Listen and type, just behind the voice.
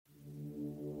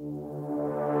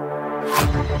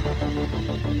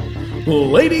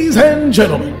Ladies and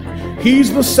gentlemen,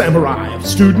 he's the samurai of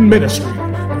student ministry,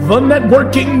 the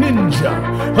networking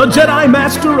ninja, a Jedi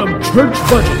master of church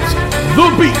budgets, the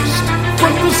beast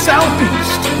from the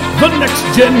southeast, the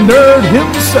next-gen nerd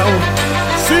himself,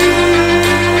 CJ!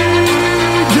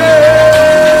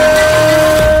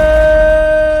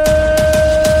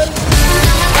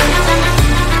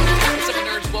 What's up,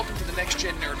 nerds? Welcome to the Next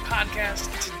Gen Nerd Podcast.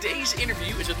 Today's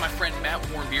interview is with my friend Matt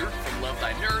Warmbier from Love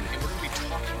Thy Nerd, and we're going to be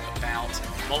talking about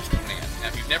Multiple Man. Now,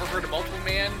 if you've never heard of Multiple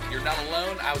Man, you're not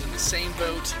alone. I was in the same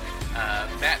boat.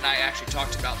 Matt and I actually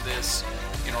talked about this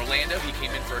in Orlando. He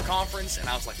came in for a conference, and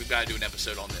I was like, we've got to do an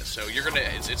episode on this. So it's going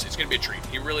to be a treat.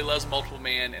 He really loves Multiple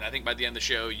Man, and I think by the end of the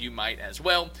show, you might as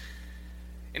well.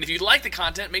 And if you like the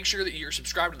content, make sure that you're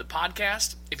subscribed to the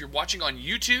podcast. If you're watching on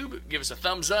YouTube, give us a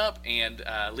thumbs up and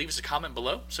leave us a comment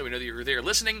below so we know that you're there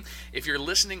listening. If you're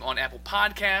listening on Apple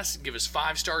Podcasts, give us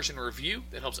 5 stars in a review.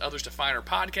 That helps others to find our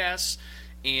podcasts.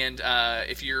 And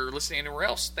if you're listening anywhere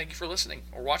else, thank you for listening.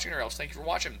 Or watching anywhere else, thank you for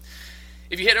watching.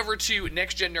 If you head over to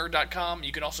nextgennerd.com,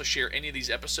 you can also share any of these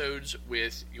episodes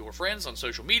with your friends on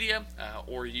social media,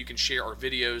 or you can share our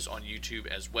videos on YouTube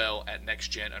as well at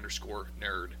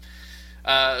nextgen_nerd.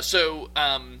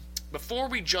 Before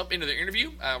we jump into the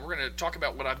interview, we're going to talk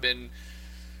about what I've been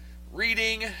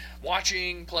reading,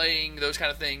 watching, playing, those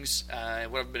kind of things,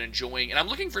 and what I've been enjoying. And I'm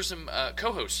looking for some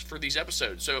co-hosts for these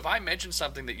episodes. So if I mention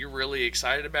something that you're really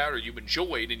excited about or you've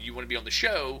enjoyed and you want to be on the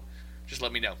show, just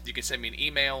let me know. You can send me an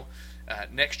email,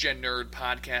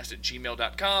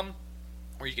 nextgennerdpodcast@gmail.com,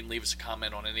 or you can leave us a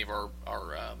comment on any of our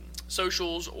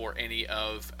socials or any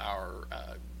of our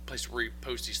places where we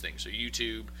post these things, so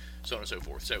YouTube, so on and so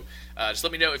forth. So just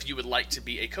let me know if you would like to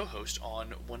be a co-host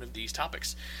on one of these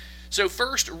topics. So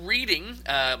first, reading.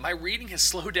 My reading has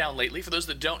slowed down lately. For those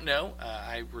that don't know,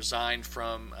 I resigned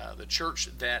from the church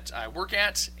that I work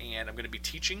at, and I'm going to be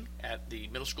teaching at the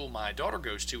middle school my daughter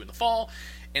goes to in the fall,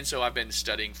 and so I've been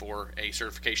studying for a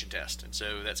certification test, and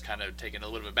so that's kind of taken a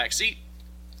little bit of a back seat,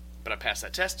 but I passed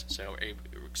that test, so I'm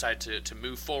excited to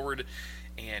move forward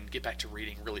and get back to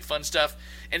reading really fun stuff.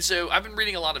 And so I've been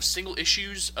reading a lot of single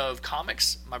issues of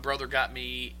comics. My brother got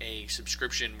me a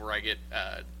subscription where I get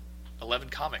 11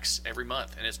 comics every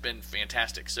month, and it's been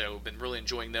fantastic. So I've been really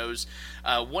enjoying those.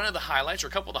 One of the highlights, or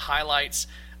a couple of the highlights,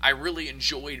 I really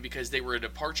enjoyed because they were a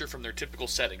departure from their typical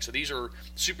setting. So these are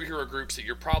superhero groups that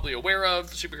you're probably aware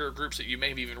of, superhero groups that you may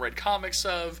have even read comics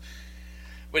of,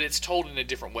 but it's told in a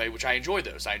different way, which I enjoy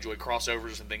those. I enjoy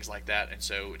crossovers and things like that, and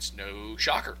so it's no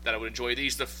shocker that I would enjoy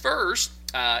these. The first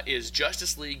is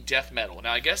Justice League Death Metal.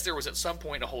 Now, I guess there was at some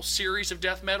point a whole series of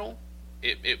Death Metal.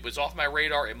 It was off my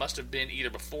radar. It must have been either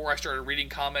before I started reading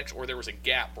comics or there was a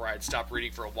gap where I had stopped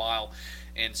reading for a while,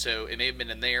 and so it may have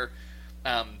been in there.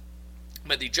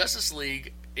 But the Justice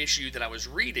League issue that I was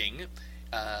reading,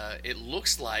 it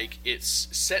looks like it's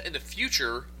set in the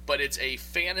future, but it's a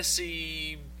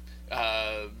fantasy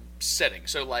setting.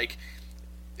 So, like,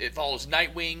 it follows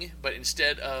Nightwing, but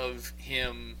instead of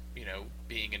him,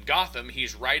 being in Gotham,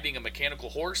 he's riding a mechanical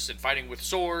horse and fighting with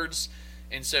swords.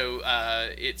 And so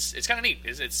it's kind of neat.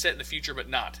 It's set in the future, but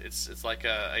not. It's like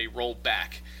a roll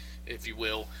back, if you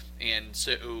will. And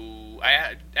so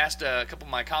I asked a couple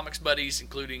of my comics buddies,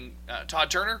 including Todd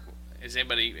Turner, has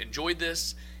anybody enjoyed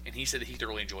this? And he said that he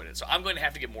thoroughly enjoyed it. So I'm going to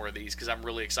have to get more of these because I'm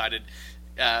really excited.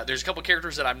 There's a couple of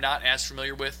characters that I'm not as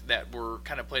familiar with that were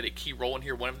kind of played a key role in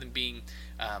here, one of them being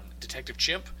Detective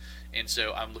Chimp. And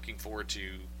so I'm looking forward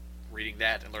to reading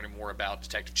that and learning more about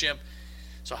Detective Chimp.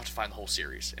 So I'll have to find the whole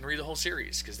series and read the whole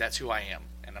series because that's who I am.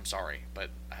 And I'm sorry,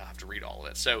 but I'll have to read all of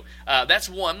it. So that's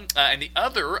one. And the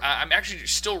other, I'm actually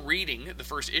still reading the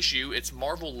first issue. It's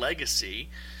Marvel Legacy,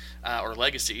 or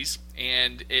Legacies.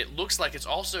 And it looks like it's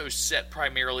also set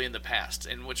primarily in the past.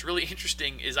 And what's really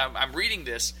interesting is I'm reading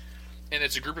this, and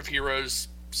it's a group of heroes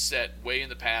set way in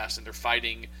the past, and they're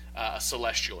fighting a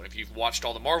Celestial. And if you've watched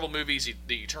all the Marvel movies,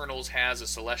 the Eternals has a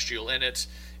Celestial in it,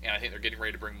 and I think they're getting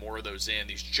ready to bring more of those in,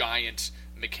 these giant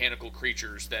mechanical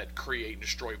creatures that create and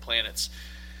destroy planets.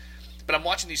 But I'm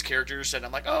watching these characters, and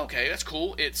I'm like, oh, okay, that's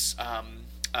cool. It's Odin.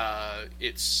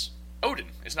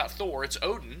 It's not Thor, it's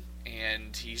Odin,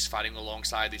 and he's fighting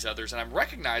alongside these others, and I'm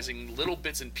recognizing little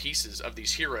bits and pieces of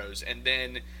these heroes, and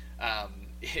then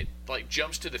it like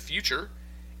jumps to the future,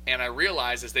 and I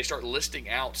realize as they start listing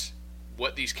out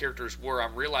what these characters were,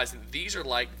 I'm realizing that these are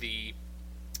like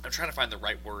I'm trying to find the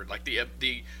right word, like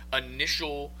the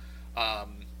initial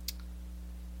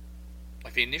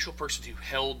like the initial person who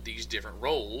held these different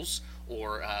roles,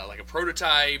 or like a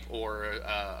prototype or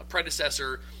a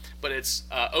predecessor, but it's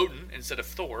Odin instead of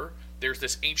Thor, there's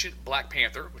this ancient Black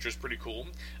Panther, which is pretty cool.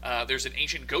 There's an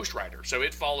ancient Ghost Rider, so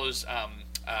it follows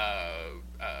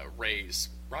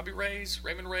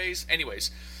Raymond Ray's.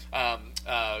 Anyways,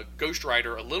 Ghost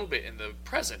Rider a little bit in the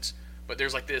present, but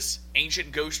there's like this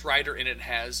ancient Ghost Rider, and it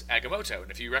has Agamotto.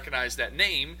 And if you recognize that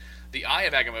name, the Eye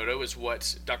of Agamotto is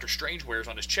what Doctor Strange wears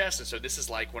on his chest, and so this is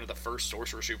like one of the first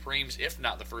Sorcerer Supremes, if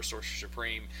not the first Sorcerer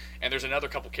Supreme. And there's another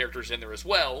couple characters in there as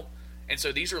well, and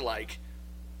so these are like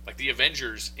the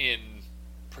Avengers in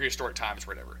prehistoric times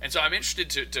or whatever. And so I'm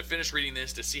interested to finish reading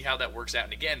this to see how that works out.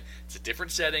 And again, it's a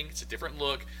different setting, it's a different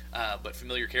look, but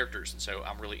familiar characters, and so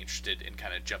I'm really interested in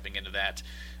kind of jumping into that.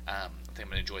 I think I'm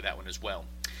going to enjoy that one as well.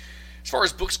 As far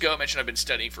as books go, I mentioned I've been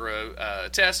studying for a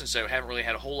test, and so haven't really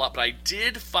had a whole lot, but I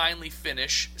did finally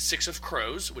finish Six of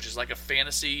Crows, which is like a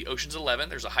fantasy Ocean's 11.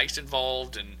 There's a heist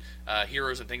involved, and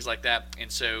heroes and things like that,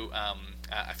 and so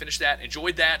I finished that,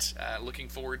 enjoyed that, looking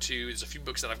forward to, there's a few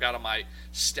books that I've got on my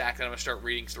stack that I'm going to start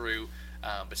reading through,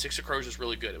 but Six of Crows is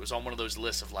really good. It was on one of those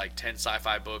lists of like 10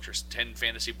 sci-fi books or 10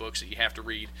 fantasy books that you have to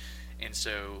read, and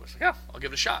so I was like, yeah, I'll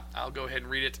give it a shot. I'll go ahead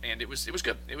and read it, and it was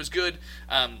good. It was good.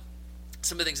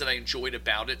 Some of the things that I enjoyed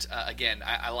about it, again,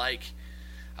 I like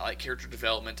character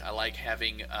development. I like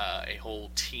having a whole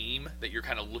team that you're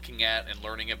kind of looking at and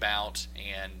learning about,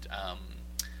 and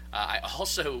I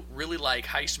also really like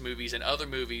heist movies and other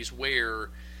movies where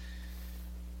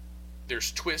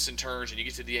there's twists and turns, and you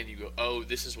get to the end, you go, oh,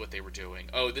 this is what they were doing.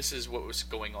 Oh, this is what was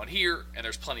going on here, and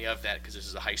there's plenty of that because this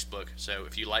is a heist book. So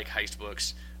if you like heist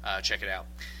books, check it out.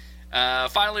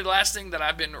 Finally, the last thing that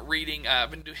I've been reading, I've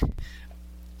been doing.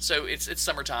 So it's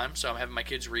summertime, so I'm having my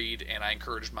kids read, and I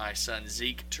encouraged my son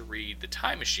Zeke to read The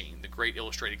Time Machine, the Great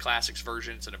Illustrated Classics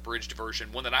version. It's an abridged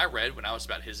version, one that I read when I was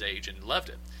about his age and loved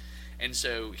it. And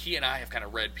so he and I have kind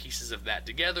of read pieces of that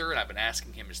together, and I've been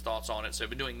asking him his thoughts on it. So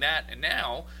I've been doing that, and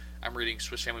now I'm reading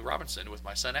Swiss Family Robinson with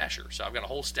my son Asher. So I've got a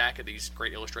whole stack of these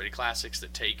Great Illustrated Classics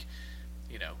that take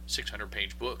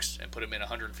 600-page books and put them in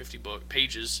 150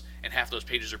 pages, and half those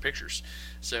pages are pictures.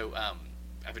 So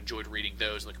I've enjoyed reading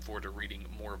those, looking forward to reading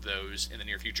more of those in the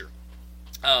near future.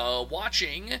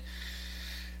 Watching,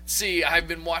 I've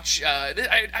been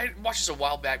I watched this a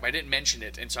while back, but I didn't mention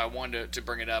it, and so I wanted to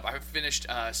bring it up. I finished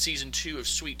season 2 of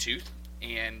Sweet Tooth,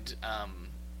 and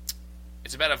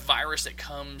it's about a virus that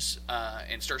comes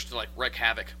and starts to like wreak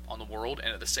havoc on the world,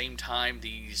 and at the same time,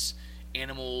 these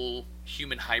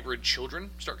animal-human hybrid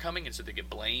children start coming, and so they get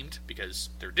blamed because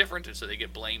they're different, and so they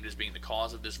get blamed as being the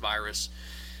cause of this virus.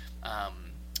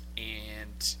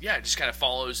 And yeah, it just kind of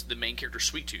follows the main character,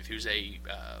 Sweet Tooth, who's a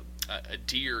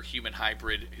deer-human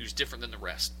hybrid who's different than the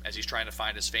rest as he's trying to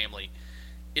find his family.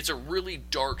 It's a really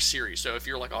dark series, so if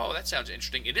you're like, oh, that sounds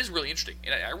interesting, it is really interesting.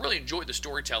 And I really enjoyed the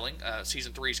storytelling.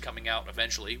 Season 3 is coming out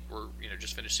eventually. We're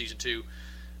just finished season 2.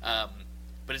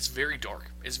 But it's very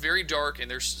dark. It's very dark, and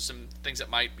there's some things that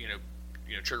might,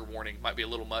 trigger warning, might be a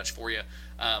little much for you.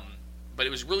 But it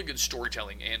was really good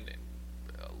storytelling, and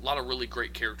a lot of really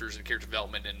great characters and character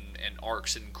development and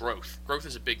arcs and growth. Growth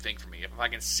is a big thing for me. If I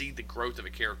can see the growth of a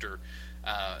character,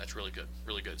 that's really good.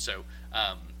 Really good. So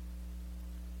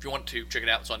if you want to, check it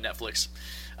out. It's on Netflix.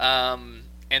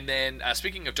 And then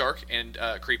speaking of dark and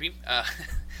creepy,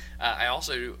 I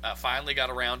also finally got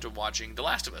around to watching The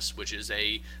Last of Us, which is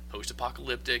a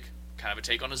post-apocalyptic kind of a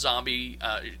take on the zombie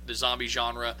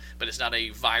genre, but it's not a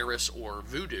virus or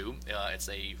voodoo. It's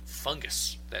a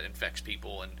fungus that infects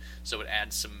people, and so it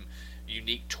adds some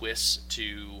unique twists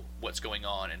to what's going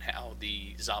on and how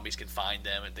the zombies can find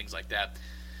them and things like that.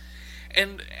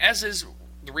 And as is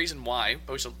the reason why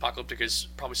post-apocalyptic is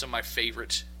probably some of my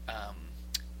favorite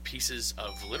pieces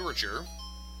of literature.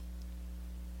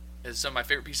 Some of my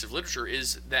favorite pieces of literature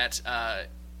is that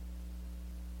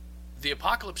the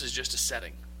apocalypse is just a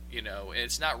setting.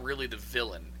 It's not really the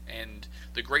villain, and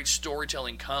the great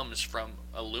storytelling comes from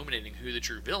illuminating who the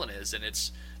true villain is, and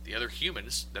it's the other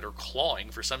humans that are clawing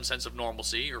for some sense of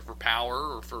normalcy or for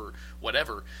power or for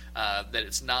whatever, that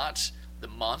it's not the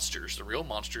monsters. The real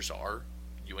monsters are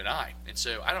you and I. And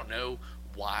so I don't know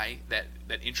why that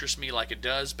interests me like it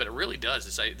does, but it really does,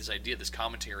 this idea, this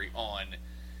commentary on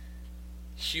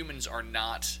humans are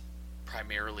not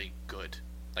primarily good.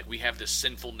 Like, we have this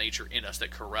sinful nature in us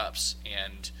that corrupts,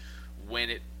 and when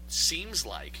it seems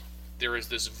like there is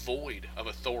this void of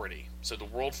authority, so the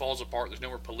world falls apart, there's no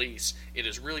more police, it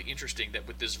is really interesting that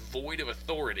with this void of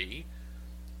authority,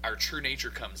 our true nature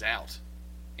comes out.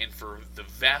 And for the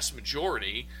vast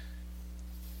majority,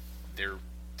 they're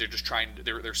just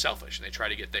they're selfish, and they try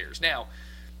to get theirs. Now,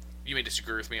 you may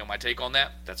disagree with me on my take on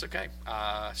that. That's okay.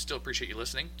 Still appreciate you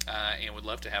listening, and would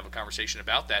love to have a conversation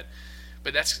about that.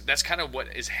 But that's kind of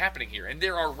what is happening here. And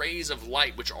there are rays of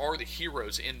light, which are the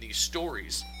heroes in these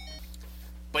stories.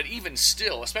 But even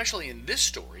still, especially in this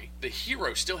story, the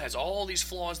hero still has all these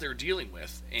flaws they're dealing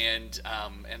with, and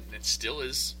it still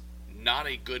is not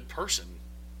a good person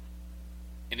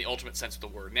in the ultimate sense of the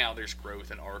word. Now there's growth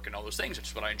and arc and all those things, which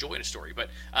is what I enjoy in a story. But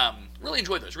really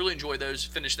enjoy those.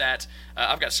 Finish that.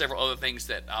 I've got several other things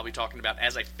that I'll be talking about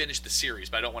as I finish the series,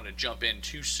 but I don't want to jump in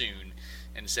too soon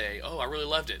and say, oh, I really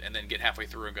loved it, and then get halfway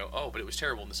through and go, oh, but it was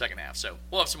terrible in the second half. So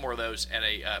we'll have some more of those in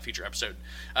a future episode.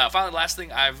 Finally, last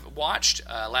thing I've watched.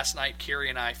 Last night, Carrie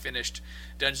and I finished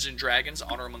Dungeons & Dragons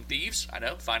Honor Among Thieves. I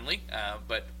know, finally.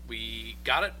 But we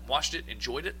got it, watched it,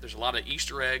 enjoyed it. There's a lot of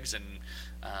Easter eggs and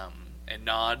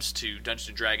nods to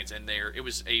Dungeons & Dragons in there. It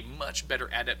was a much better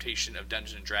adaptation of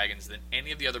Dungeons & Dragons than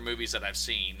any of the other movies that I've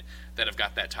seen that have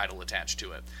got that title attached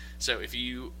to it. So if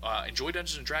you enjoy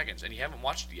Dungeons & Dragons and you haven't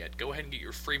watched it yet, go ahead and get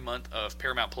your free month of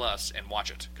Paramount Plus and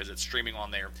watch it, because it's streaming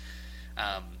on there.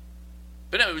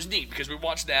 But no, it was neat because we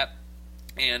watched that,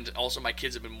 and also my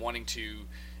kids have been wanting to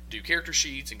do character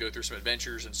sheets and go through some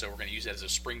adventures, and so we're going to use that as a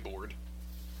springboard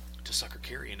to sucker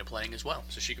Carrie into playing as well,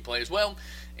 so she can play as well,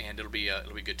 and it'll be a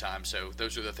good time. So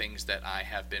those are the things that I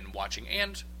have been watching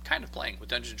and kind of playing with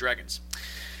Dungeons & Dragons.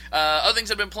 Other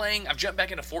things I've been playing, I've jumped back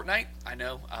into Fortnite. I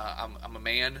know, I'm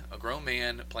a grown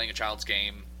man playing a child's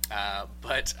game,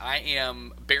 but I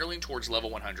am barreling towards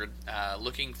level 100,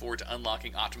 looking forward to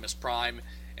unlocking Optimus Prime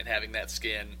and having that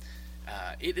skin.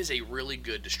 It is a really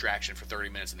good distraction for 30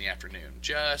 minutes in the afternoon,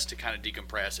 just to kind of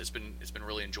decompress. It's been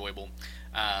really enjoyable.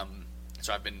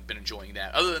 So I've been enjoying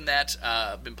that. Other than that,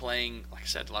 I've been playing, like I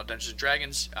said, a lot of Dungeons &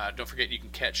 Dragons. Don't forget you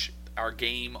can catch our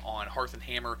game on Hearth and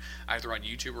Hammer, either on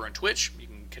YouTube or on Twitch. You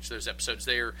can catch those episodes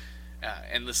there.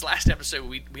 And this last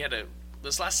episode,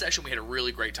 this last session, we had a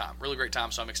really great time.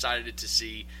 So I'm excited to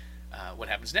see what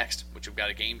happens next, which we've got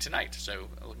a game tonight. So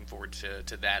looking forward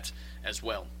to that as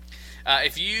well.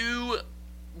 If you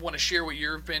want to share what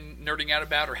you've been nerding out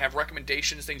about or have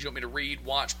recommendations, things you want me to read,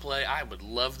 watch, play, I would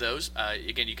love those.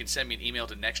 Again, you can send me an email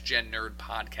to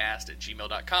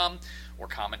nextgennerdpodcast@gmail.com or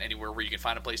comment anywhere where you can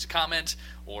find a place to comment.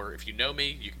 Or if you know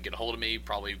me, you can get a hold of me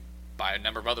probably by a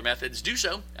number of other methods. Do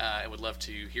so. I would love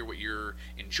to hear what you're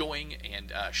enjoying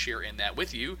and share in that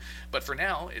with you. But for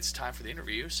now, it's time for the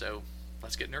interview, so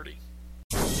let's get nerdy.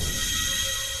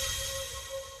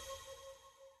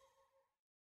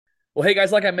 Well, hey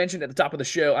guys, like I mentioned at the top of the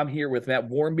show, I'm here with Matt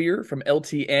Warmbier from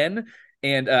LTN,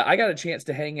 and I got a chance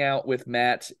to hang out with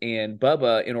Matt and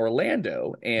Bubba in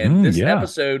Orlando, and this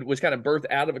episode was kind of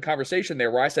birthed out of a conversation there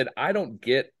where I said, I don't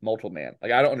get multiple man.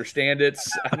 Like, I don't understand it.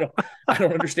 I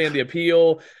don't understand the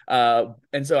appeal.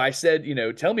 And so I said,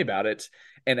 tell me about it.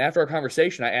 And after our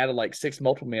conversation, I added like 6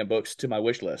 multiple man books to my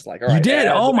wish list. Like, all right, you did.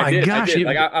 Oh my gosh, it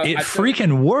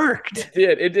freaking worked.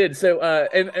 It did. So,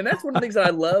 and that's one of the things that I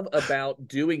love about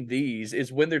doing these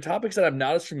is when they're topics that I'm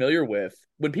not as familiar with.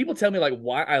 When people tell me like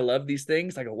why I love these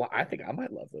things, I go, well, I think I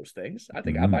might love those things. I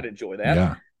think I might enjoy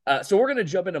that. Yeah. So we're going to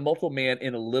jump into multiple man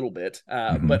in a little bit.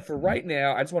 But for right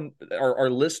now, I just want our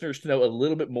listeners to know a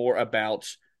little bit more about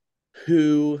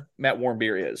who Matt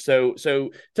Warmbier is. So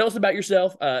tell us about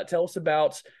yourself. Tell us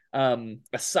about,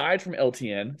 aside from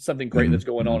LTN, something great that's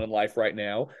going on in life right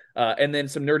now, and then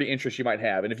some nerdy interests you might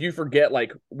have. And if you forget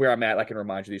like where I'm at, I can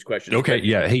remind you these questions. Okay.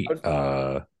 Yeah. Hey,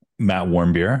 Matt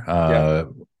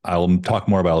Warmbier. I'll talk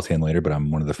more about LTN later, but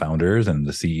I'm one of the founders and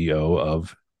the CEO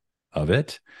of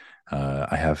it.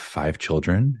 I have 5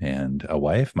 children and a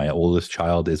wife. My oldest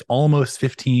child is almost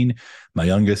 15. My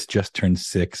youngest just turned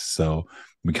 6. So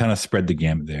we kind of spread the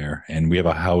gamut there, and we have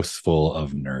a house full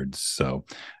of nerds. So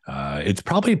it's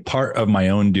probably part of my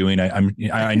own doing. I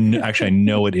actually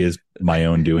know it is my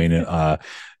own doing.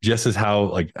 Just as how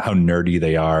nerdy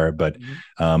they are, but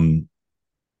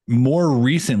more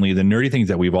recently, the nerdy things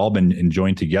that we've all been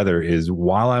enjoying together is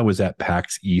while I was at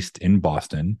PAX East in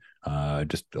Boston,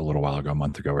 just a little while ago, a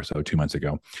month ago or so, 2 months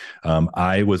ago,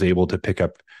 I was able to pick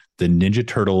up the Ninja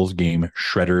Turtles game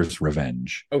Shredder's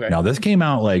Revenge. Okay. Now this came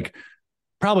out like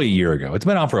probably a year ago. It's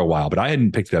been out for a while, but I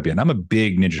hadn't picked it up yet. And I'm a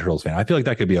big Ninja Turtles fan. I feel like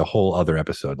that could be a whole other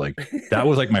episode. Like that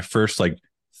was like my first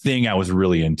thing I was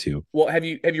really into. Well, have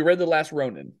you read The Last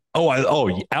Ronin?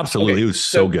 Absolutely. Okay. It was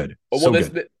so good.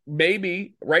 Good.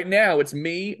 Maybe right now it's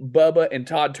me, Bubba, and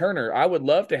Todd Turner. I would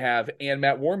love to have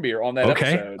Matt Warmbier on that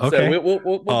episode. Okay. So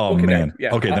we'll connect. Man.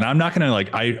 Yeah. Okay. Then I'm not going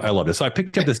to I love this. So I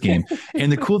picked up this game,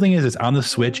 and the cool thing is it's on the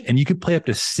Switch, and you could play up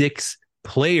to 6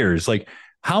 players. Like,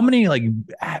 how many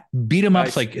beat 'em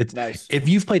ups? Like, it's nice. If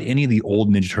you've played any of the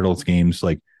old Ninja Turtles games,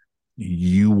 like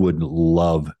you would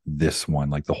love this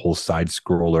one. Like the whole side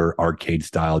scroller arcade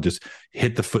style, just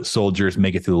hit the foot soldiers,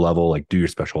 make it through the level, like do your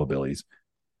special abilities.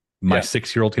 My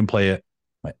 6-year-old can play it.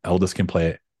 My eldest can play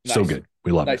it. Nice. So good.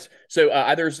 We love Nice. it. So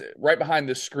there's right behind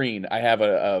this screen, I have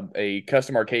a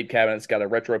custom arcade cabinet that's got a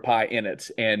RetroPie in it,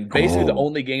 and basically the Oh,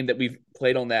 only game that we've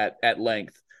played on that at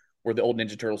length were the old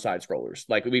Ninja Turtle side scrollers.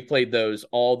 Like we played those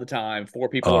all the time, four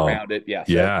people oh, around it. Yeah.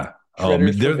 So yeah. Oh,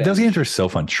 Shredder's those games are Revenge. so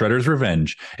fun. Shredder's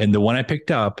Revenge, and the one I picked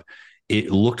up,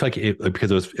 it looked like it because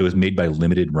it was made by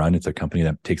Limited Run. It's a company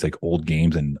that takes like old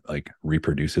games and like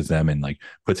reproduces them and like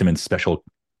puts them in special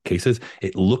cases.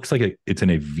 It looks like it's it's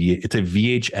a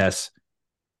VHS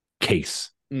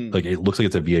case. Mm, Like it looks like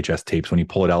it's a VHS tape. So when you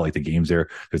pull it out, like the game's there's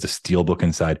a steel book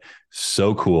inside.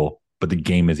 So cool. But the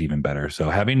game is even better. So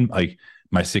having like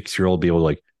my 6-year-old be able to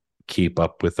like keep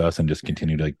up with us and just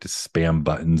continue to like to spam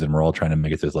buttons and we're all trying to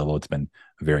make it to this level. It's been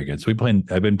very good. So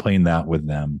I've been playing that with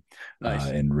them nice.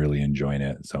 and really enjoying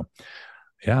it. So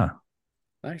yeah.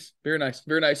 Nice. Very nice.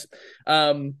 Very nice.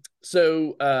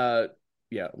 So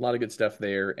yeah, a lot of good stuff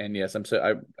there. And yes, I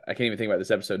can't even think about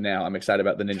this episode now. I'm excited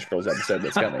about the Ninja Turtles episode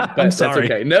that's coming. But I'm sorry.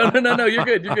 that's okay. No. You're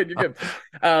good. You're good.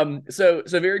 So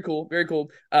very cool. Very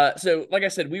cool. So like I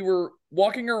said, we were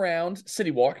walking around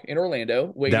City Walk in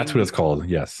Orlando, waiting. That's what it's called.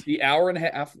 Yes. The hour and a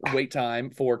half wait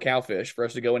time for Cowfish for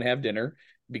us to go and have dinner.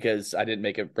 Because I didn't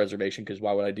make a reservation. Because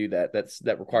why would I do that?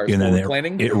 That requires forward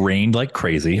planning. It rained like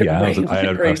crazy. I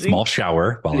had a small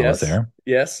shower while I was there.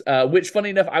 Yes. Which, funny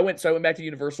enough, I went back to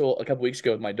Universal a couple weeks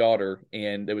ago with my daughter,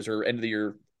 and it was her end of the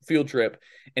year field trip,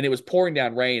 and it was pouring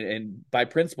down rain. And by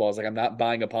principle, I was like, I'm not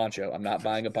buying a poncho. I'm not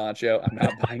buying a poncho. I'm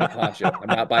not buying a poncho. I'm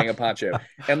not buying a poncho.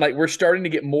 And like we're starting to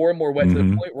get more and more wet to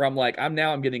the point where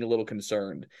I'm getting a little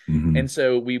concerned. And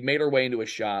so we made our way into a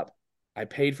shop. I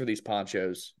paid for these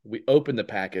ponchos. We opened the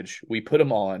package. We put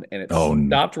them on, and it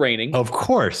stopped raining. Of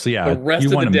course, yeah. The rest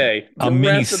of the day, a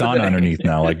mini sun underneath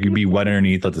now. Like you'd be wet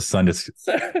underneath, let the sun just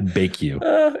bake you.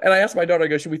 And I asked my daughter, I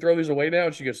go, should we throw these away now?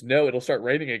 And she goes, no, it'll start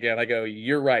raining again. I go,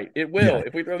 you're right. It will. Yeah.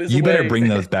 If we throw these away. You better bring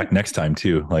those back next time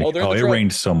too. Like, it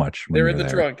rained so much. They're in the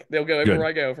trunk. They'll go everywhere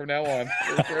I go from now on.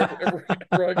 Everywhere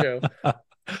I go.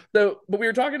 So, but we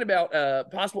were talking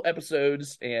about possible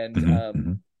episodes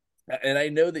and and I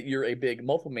know that you're a big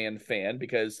Multiple Man fan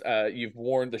because you've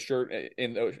worn the shirt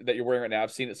that you're wearing right now.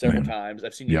 I've seen it several times.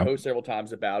 I've seen you post several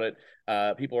times about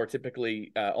it. People are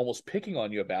typically almost picking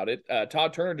on you about it.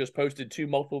 Todd Turner just posted 2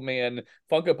 Multiple Man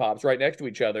Funko Pops right next to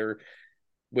each other.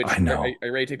 Which I know. Are you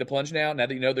ready to take the plunge now? Now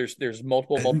that you know there's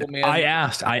multiple man. I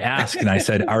asked, and I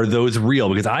said, "Are those real?"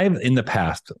 Because I've in the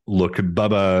past looked.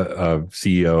 Bubba,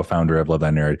 CEO, founder of Love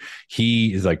That Nerd,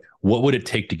 he is like, "What would it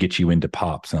take to get you into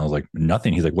pops?" And I was like,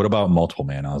 "Nothing." He's like, "What about Multiple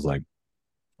Man?" I was like,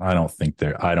 I don't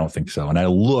think so. And I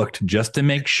looked just to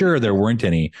make sure there weren't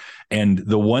any. And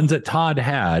the ones that Todd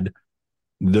had,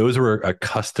 those were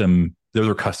custom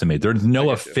made. There's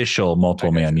no official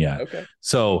Multiple Man yet. Okay.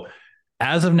 So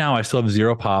as of now, I still have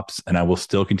 0 pops, and I will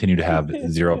still continue to have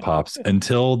 0 pops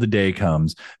until the day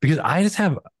comes, because I just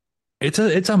have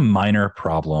it's a minor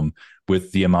problem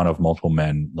with the amount of Multiple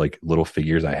Men like little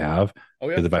figures I have.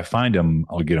 Because if I find them,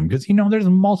 I'll get them, because there's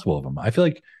multiple of them. I feel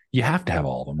like you have to have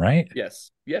all of them, right?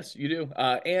 Yes, you do.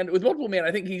 And with Multiple Man,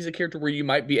 I think he's a character where you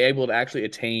might be able to actually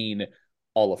attain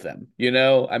all of them.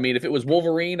 I mean, if it was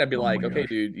Wolverine, I'd be okay,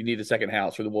 dude, you need a second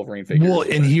house for the Wolverine figures. Well,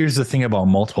 and here's the thing about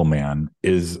Multiple Man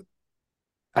is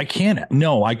I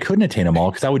couldn't attain them all,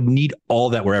 because I would need all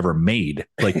that were ever made.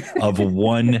 Like of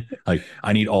one, like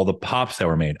I need all the pops that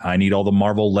were made. I need all the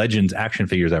Marvel Legends action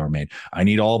figures that were made. I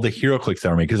need all the HeroClix that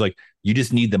were made, because like you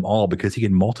just need them all, because he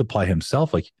can multiply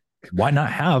himself. Like, why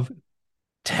not have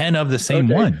 10 of the same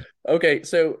one? Okay,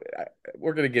 so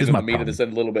we're going to get into the meat of this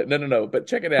in a little bit. No, but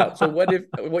check it out. So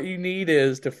what you need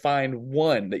is to find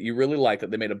one that you really like,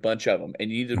 that they made a bunch of them, and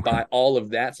you need to buy all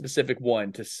of that specific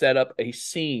one to set up a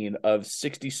scene of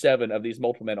 67 of these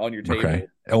Multiple Men on your table. Okay,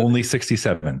 only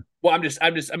 67. Well,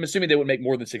 I'm assuming they would make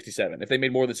more than 67. If they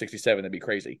made more than 67, that'd be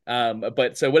crazy.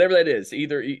 But so whatever that is,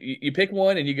 either you pick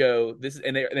one and you go this,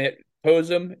 and they pose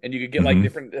them, and you could get like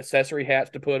different accessory hats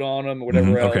to put on them or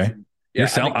whatever else. Okay. Yeah,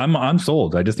 I'm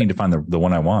sold. I just need to find the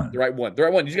one I want. The right one.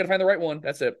 You just got to find the right one.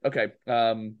 That's it. Okay.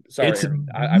 Sorry.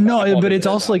 But it's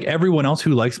also like everyone else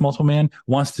who likes Multiple Man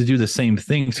wants to do the same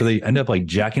thing, so they end up like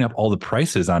jacking up all the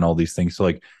prices on all these things. So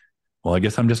like, well, I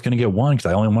guess I'm just going to get one,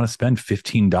 because I only want to spend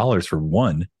 $15 for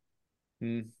one.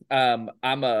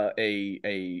 I'm a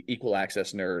equal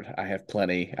access nerd. I have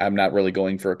plenty. I'm not really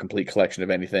going for a complete collection of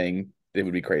anything. It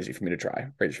would be crazy for me to try.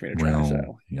 Well,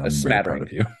 so yeah, a smattering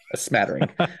of you. A smattering.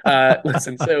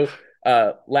 Listen, so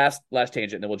last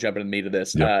tangent, and then we'll jump into the meat of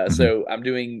this. So I'm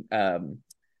doing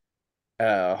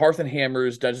Hearth and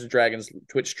Hammer's Dungeons and Dragons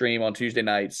Twitch stream on Tuesday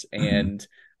nights, and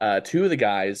 2 of the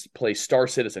guys play Star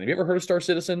Citizen. Have you ever heard of Star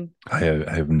Citizen? I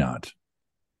have not.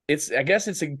 I guess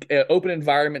it's a open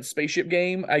environment spaceship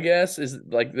game, I guess, is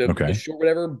like the Okay. short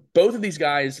whatever. Both of these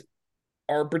guys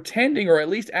are pretending or at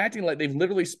least acting like they've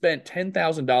literally spent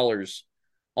 $10,000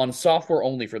 on software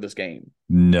only for this game.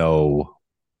 No.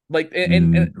 Like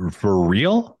and For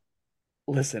real?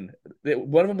 listen,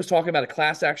 one of them was talking about a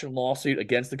class action lawsuit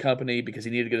against the company because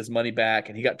he needed to get his money back,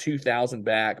 and he got 2,000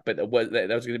 back, but that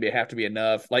was going to have to be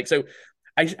enough. Like, so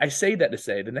I say that to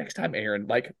say the next time, Aaron,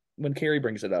 like when Carrie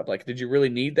brings it up, like, did you really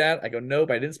need that? I go, no,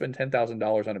 but I didn't spend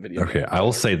 $10,000 on a video Okay, game. I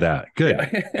will say that. Good,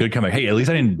 Yeah. good comeback. Hey, at least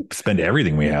I didn't spend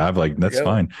everything we have. Like that's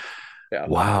fine. Yeah.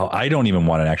 Wow, I don't even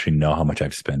want to actually know how much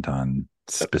I've spent on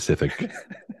specific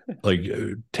like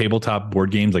tabletop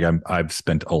board games. Like I've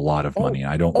spent a lot of money.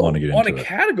 I don't want to get into it.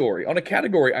 On a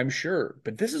category, I'm sure,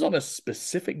 but this is on a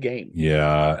specific game.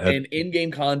 Yeah, And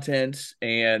in-game content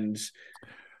and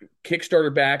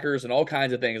Kickstarter backers and all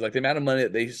kinds of things. Like the amount of money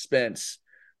that they spent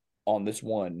on this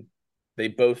one, they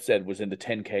both said was in the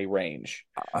 10K range.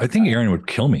 I think Aaron would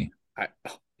kill me.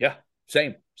 Yeah,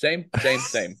 same.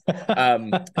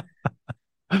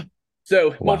 So,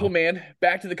 Wow. Multiple Man,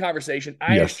 back to the conversation.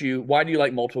 I Yes. asked you, why do you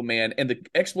like Multiple Man? And the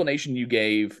explanation you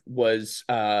gave was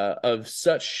of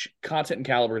such content and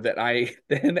caliber that I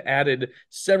then added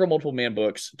several Multiple Man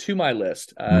books to my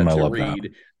list I to love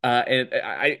read. And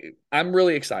I'm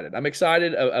really excited. I'm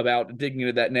excited about digging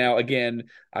into that now. Again,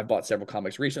 I've bought several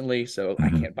comics recently, so I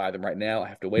can't buy them right now. I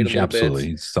have to wait a little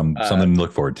Absolutely. bit. Something to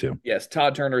look forward to. Yes,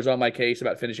 Todd Turner is on my case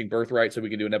about finishing Birthright, so we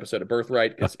can do an episode of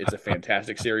Birthright. It's a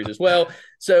fantastic series as well.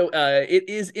 So it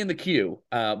is in the queue.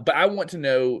 But I want to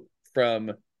know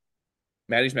from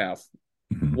Maddie's mouth,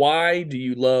 why do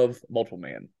you love Multiple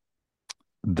Man?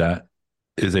 That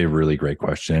is a really great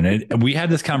question. And we had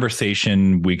this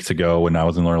conversation weeks ago when I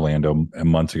was in Orlando,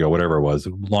 months ago, whatever it was, a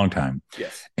long time.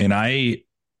 Yes. And I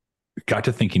got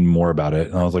to thinking more about it.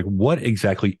 And I was like, what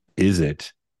exactly is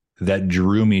it that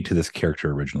drew me to this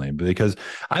character originally? Because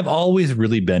I've always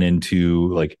really been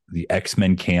into like the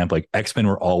X-Men camp. Like X-Men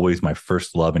were always my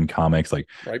first love in comics. Like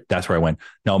That's where I went.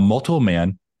 Now, Multiple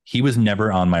Man, he was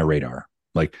never on my radar.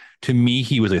 Like to me,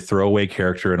 he was a throwaway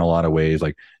character in a lot of ways.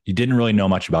 Like you didn't really know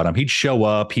much about him. He'd show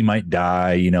up, he might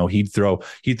die, he'd throw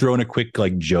in a quick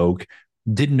like joke.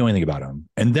 Didn't know anything about him.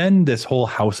 And then this whole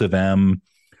House of M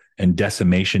and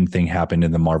decimation thing happened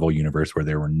in the Marvel universe where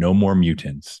there were no more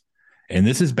mutants. And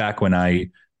this is back when I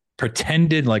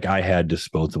pretended like I had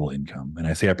disposable income. And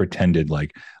I say I pretended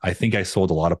like I think I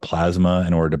sold a lot of plasma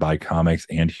in order to buy comics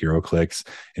and HeroClix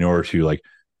in order to like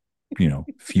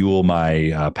fuel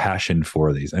my passion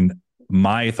for these. And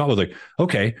my thought was like,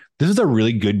 okay, this is a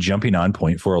really good jumping on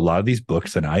point for a lot of these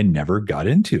books that I never got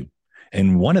into.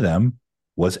 And one of them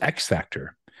was X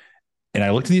Factor. And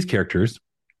I looked at these characters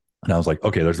and I was like,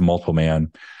 okay, there's a Multiple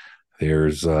Man.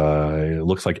 There's it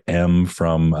looks like M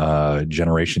from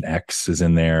Generation X is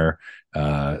in there.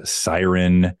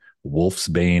 Siren, Wolf's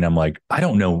Bane. I'm like, I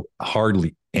don't know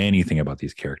hardly anything about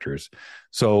these characters.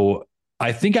 So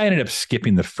I think I ended up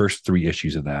skipping the first 3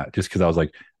 issues of that just because I was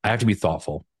like, I have to be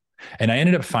thoughtful. And I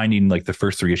ended up finding like the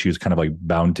first 3 issues kind of like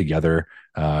bound together,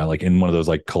 like in one of those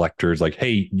like collectors, like,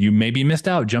 hey, you maybe missed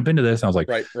out, jump into this. And I was like,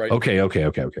 right. Okay.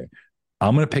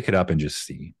 I'm going to pick it up and just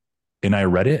see. And I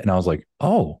read it and I was like,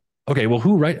 oh, okay, well,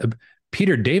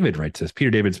 Peter David writes this. Peter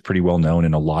David's pretty well known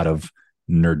in a lot of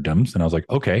nerddoms. And I was like,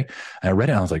 okay. And I read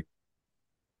it and I was like,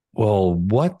 well,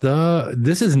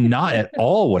 this is not at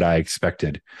all what I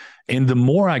expected. And the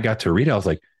more I got to read it, I was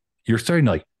like, you're starting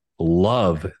to like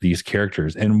love these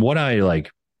characters. And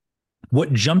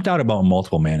what jumped out about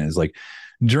Multiple Man is like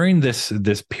during this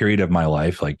period of my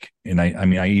life, like, and I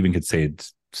mean, I even could say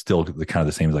it's still the kind of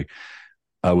the same as like,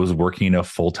 I was working a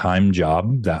full-time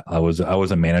job that I was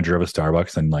a manager of a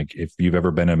Starbucks. And like, if you've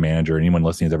ever been a manager, anyone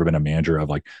listening has ever been a manager of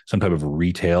like some type of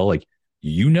retail, like,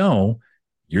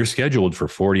 you're scheduled for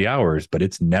 40 hours, but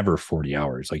it's never 40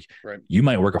 hours. Like you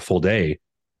might work a full day,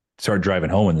 start driving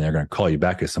home, and they're going to call you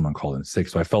back if someone called in sick.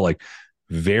 So I felt like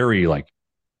very like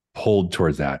pulled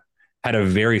towards that. Had a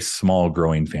very small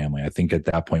growing family. I think at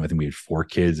that point, we had 4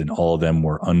 kids and all of them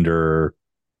were under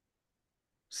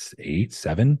 8,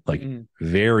 7, like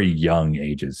very young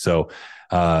ages. So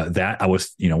that I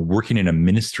was, working in a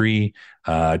ministry,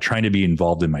 trying to be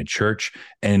involved in my church.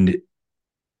 And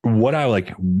what I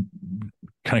like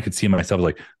kind of could see in myself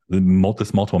like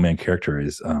this Multiple Man character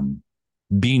is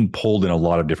being pulled in a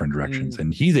lot of different directions.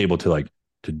 And he's able to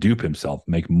dupe himself,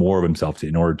 make more of himself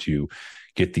in order to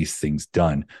get these things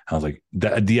done. I was like,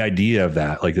 the idea of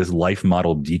that, like this life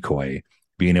model decoy,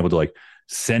 being able to like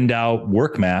send out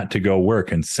work Matt to go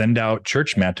work and send out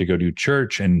church Matt to go do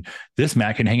church. And this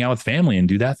Matt can hang out with family and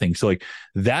do that thing. So like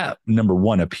that, number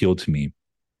one, appealed to me.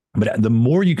 But the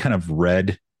more you kind of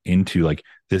read into like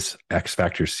this X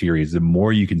Factor series, the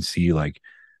more you can see like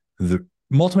the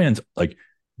Multiple Man's like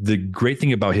the great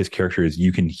thing about his character is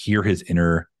you can hear his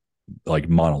inner like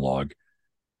monologue,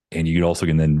 and you also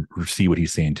can then see what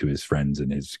he's saying to his friends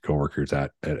and his coworkers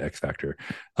at X Factor.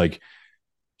 Like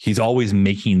he's always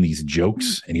making these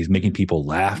jokes and he's making people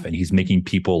laugh and he's making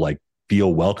people like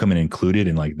feel welcome and included,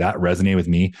 and like that resonated with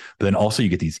me. But then also you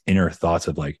get these inner thoughts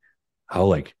of like how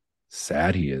like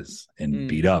sad he is and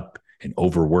beat up and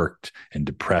overworked and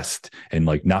depressed and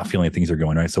like not feeling like things are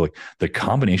going right. So like the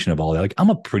combination of all that, like I'm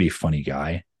a pretty funny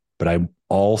guy, but I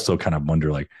also kind of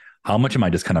wonder like how much am I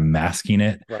just kind of masking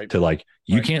it to like,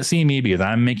 you can't see me because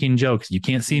I'm making jokes. You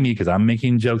can't see me because I'm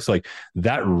making jokes. Like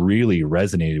that really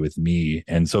resonated with me.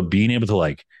 And so being able to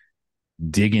like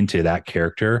dig into that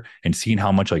character and seeing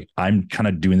how much like I'm kind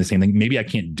of doing the same thing. Maybe I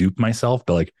can't dupe myself,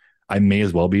 but like I may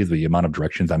as well be the amount of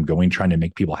directions I'm going, trying to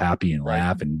make people happy and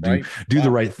laugh and do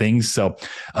the right things. So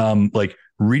like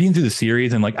reading through the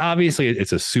series, and like obviously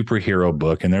it's a superhero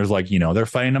book and there's like, you know, they're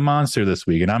fighting a monster this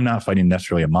week and I'm not fighting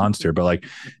necessarily a monster, but like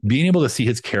being able to see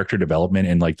his character development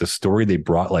and like the story they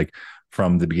brought like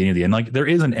from the beginning to the end, like there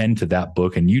is an end to that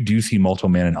book, and you do see Multiple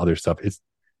Man and other stuff.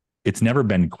 It's never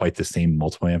been quite the same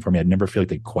Multiple Man for me. I never feel like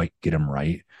they quite get him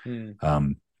right.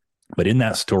 But in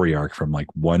that story arc from like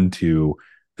 1 to,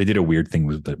 they did a weird thing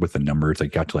with the numbers.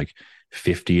 Like got to like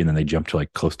 50 and then they jumped to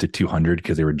like close to 200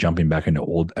 because they were jumping back into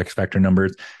old X Factor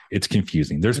numbers. It's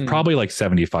confusing. There's probably like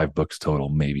 75 books total,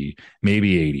 maybe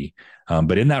 80.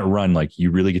 But in that run, like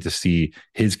you really get to see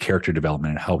his character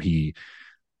development and how he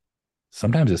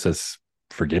sometimes it says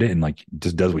forget it and like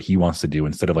just does what he wants to do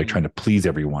instead of like trying to please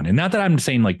everyone. And not that I'm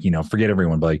saying like, you know, forget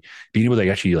everyone, but like being able to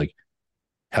actually like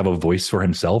have a voice for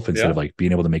himself instead of like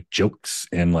being able to make jokes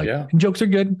and like and jokes are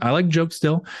good. I like jokes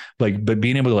still, like, but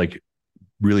being able to like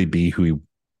really be who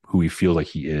he feels like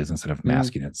he is instead of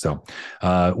masking it. So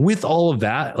with all of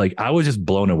that, like I was just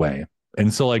blown away.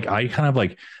 And so like I kind of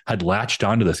like had latched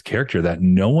onto this character that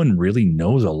no one really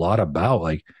knows a lot about.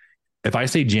 Like if I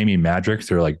say Jamie Madrox,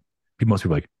 they're like, most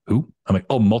people are like, who? I'm like,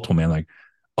 oh, Multiple Man. Like,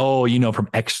 oh, you know, from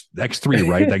X3,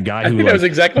 right? That guy who like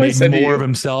exactly made more of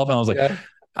himself. And I was like,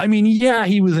 I mean, yeah,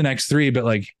 he was in X3, but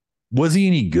like, was he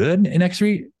any good in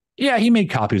X3? Yeah, he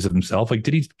made copies of himself. Like,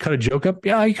 did he cut a joke up?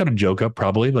 Yeah, he cut a joke up,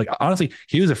 probably. Like, honestly,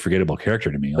 he was a forgettable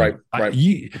character to me. Like, right.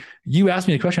 You asked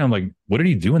me the question. I'm like, what did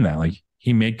he do in that? Like,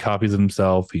 he made copies of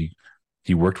himself.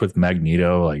 He worked with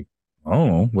Magneto. Like, I don't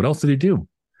know. What else did he do?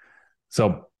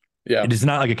 So, it is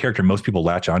not like a character most people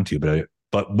latch onto,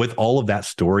 but with all of that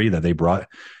story that they brought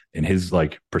and his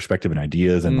like perspective and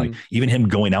ideas and like even him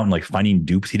going out and like finding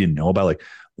dupes he didn't know about, like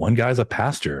one guy's a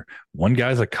pastor, one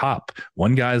guy's a cop,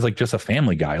 one guy's like just a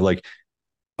family guy. Like,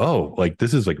 oh, like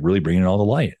this is like really bringing it all to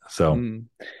light. So,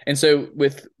 and so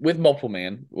with Multiple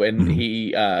Man, when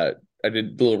he, I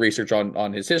did a little research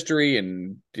on his history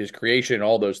and his creation and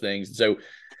all those things. So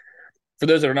for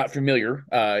those that are not familiar,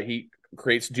 he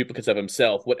creates duplicates of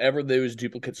himself. Whatever those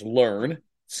duplicates learn,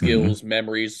 skills,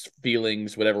 memories,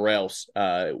 feelings, whatever else,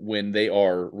 when they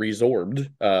are resorbed,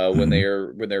 when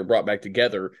they're brought back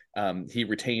together, he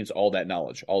retains all that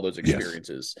knowledge, all those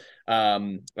experiences.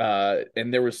 And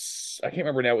there was, I can't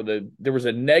remember now, there was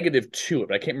a negative to it,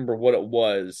 but I can't remember what it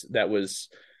was that was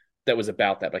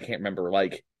about that, but I can't remember.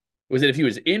 Like, was it if he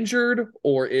was injured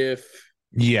or if?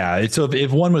 Yeah, so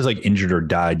if one was like injured or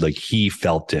died, like he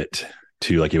felt it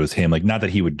too, like it was him. Like not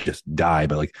that he would just die,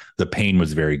 but like the pain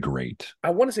was very great. I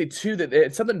want to say too that it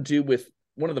had something to do with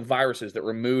one of the viruses that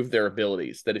removed their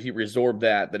abilities. That if he resorbed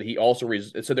that he also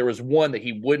so there was one that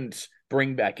he wouldn't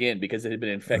bring back in because it had been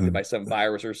infected by some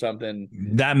virus or something.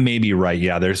 That may be right.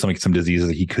 Yeah, there's some diseases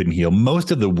that he couldn't heal.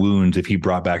 Most of the wounds, if he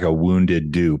brought back a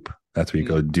wounded dupe, that's where you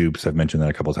go. Dupes. I've mentioned that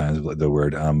a couple of times, the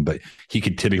word. But he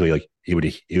could typically like it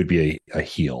would be a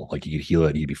heal. Like he could heal it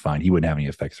and he'd be fine. He wouldn't have any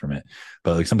effects from it.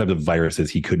 But like sometimes the viruses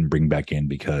he couldn't bring back in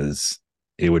because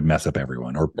it would mess up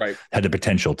everyone or had the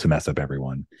potential to mess up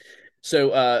everyone. So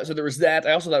there was that.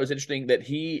 I also thought it was interesting that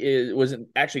he wasn't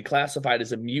actually classified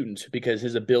as a mutant because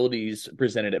his abilities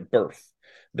presented at birth.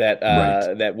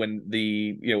 That when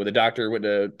the doctor went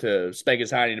to spank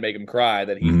his hiney to make him cry,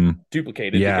 that he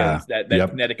duplicated because that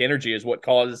kinetic energy is what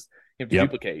caused him to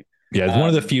duplicate. Yeah, it's one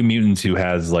of the few mutants who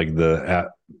has like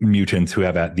mutants who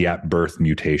have the at birth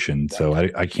mutation. So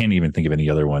I can't even think of any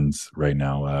other ones right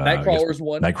now. Nightcrawler's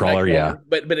one. Nightcrawler, yeah.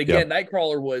 But again,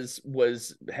 Nightcrawler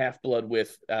was half blood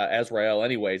with Azrael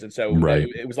anyways, and so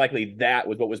it was likely that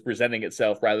was what was presenting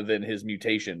itself rather than his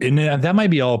mutation. And that might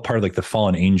be all part of like the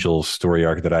Fallen Angels story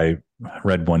arc that I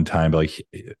read one time. But like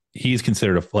he's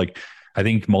considered like I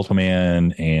think Multiple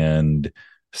Man and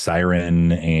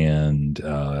Siren and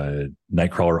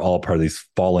Nightcrawler, all part of these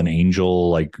fallen angel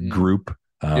like group.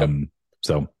 Yep.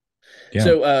 So yeah.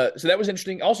 So that was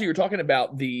interesting. Also, you were talking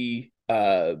about the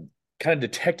kind of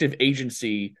detective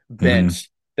agency bent Mhm.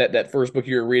 that first book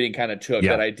you were reading kind of took,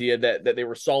 that Yeah. idea that they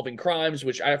were solving crimes,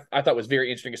 which I thought was very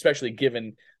interesting, especially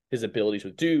given his abilities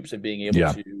with dupes and being able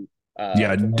Yeah.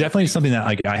 Yeah, to learn definitely something things. that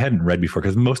like I hadn't read before,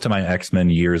 because most of my X-Men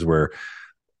years were,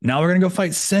 now we're gonna go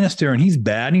fight Sinister and he's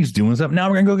bad and he's doing stuff. Now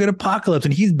we're gonna go get Apocalypse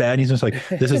and he's bad and he's just like,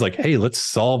 this is like, hey, let's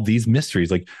solve these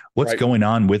mysteries. Like, what's Right. going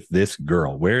on with this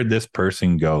girl? Where'd this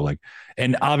person go? Like,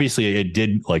 and obviously it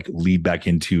did like lead back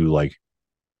into like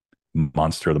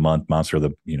monster of the month, monster of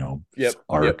the Yep. Yep.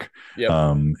 arc, Yep.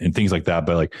 and things like that.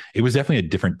 But like it was definitely a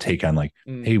different take on like,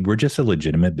 Mm. hey, we're just a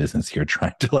legitimate business here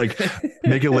trying to like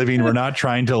make a living. We're not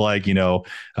trying to like find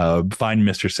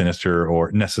Mr. Sinister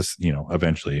or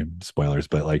eventually spoilers,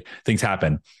 but like things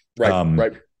happen. Right. um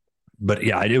Right. but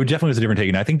yeah, it definitely was a different take,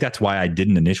 and I think that's why I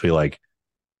didn't initially like,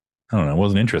 I don't know, I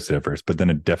wasn't interested at first, but then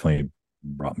it definitely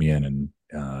brought me in,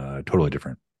 and totally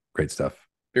different, great stuff.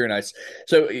 Very nice.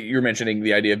 So you're mentioning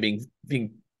the idea of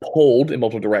being pulled in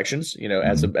multiple directions.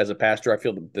 Mhm. As a pastor, I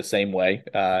feel the same way.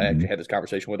 I actually Mhm. had this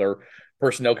conversation with our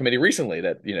personnel committee recently,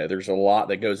 that there's a lot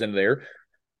that goes into there,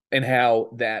 and how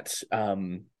that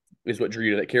is what drew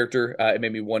you to that character. It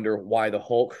made me wonder why the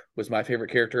Hulk was my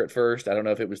favorite character at first. I don't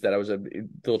know if it was that I was a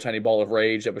little tiny ball of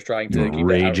rage that was trying to keep that.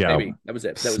 Rage out, Maybe that was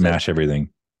it. That was it. smash everything.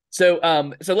 So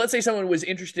let's say someone was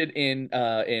interested in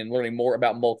learning more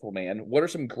about Multiple Man. What are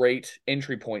some great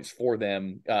entry points for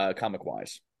them, comic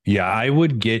wise? Yeah, I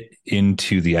would get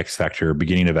into the X Factor,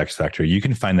 beginning of X Factor. You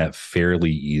can find that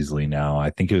fairly easily now. I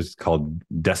think it was called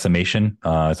Decimation.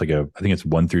 It's like I think it's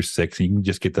 1 through 6. You can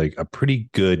just get like a pretty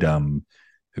good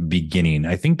beginning.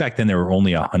 I think back then there were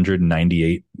only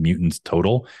 198 mutants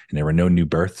total, and there were no new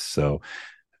births. So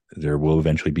there will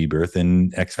eventually be birth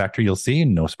in X Factor. You'll see.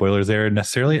 No spoilers there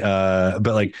necessarily. But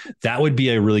like that would be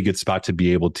a really good spot to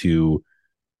be able to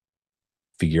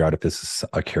figure out if this is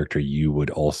a character you would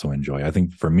also enjoy. I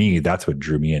think for me, that's what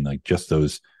drew me in. Like just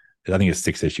those, I think it's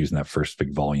 6 issues in that first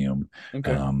big volume.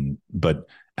 Okay. But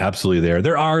absolutely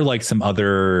there are like some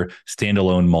other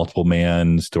standalone multiple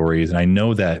man stories. And I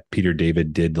know that Peter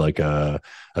David did like a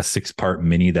 6-part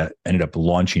mini that ended up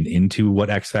launching into what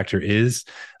X Factor is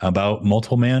about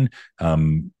multiple man.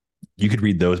 You could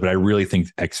read those, but I really think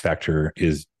X Factor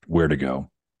is where to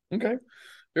go. Okay.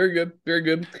 Very good. Very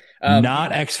good.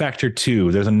 Not X Factor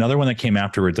 2. There's another one that came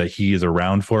afterwards that he is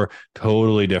around for.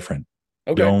 Totally different.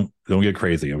 Okay. Don't get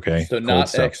crazy, okay? So Cold not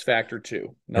stuff. X Factor 2.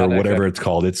 Or Not X whatever Factor. it's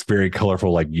called. It's very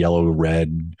colorful, like yellow,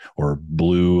 red, or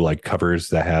blue, like covers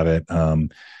that have it.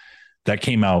 That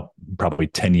came out probably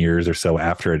 10 years or so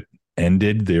after it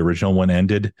ended. The original one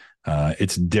ended.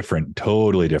 It's different,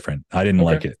 totally different. I didn't Okay.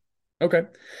 like it. Okay.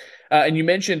 And you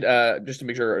mentioned, just to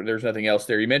make sure there's nothing else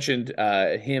there, you mentioned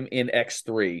him in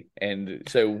X3. And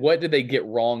so what did they get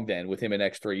wrong then with him in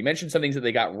X3? You mentioned some things that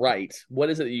they got right. What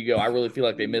is it that you go, I really feel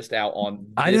like they missed out on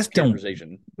I this just don't.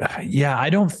 characterization? Yeah, I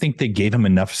don't think they gave him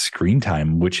enough screen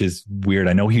time, which is weird.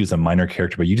 I know he was a minor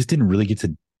character, but you just didn't really get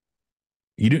to.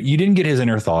 You didn't get his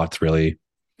inner thoughts really.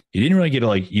 You didn't really get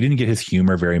you didn't get his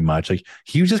humor very much. Like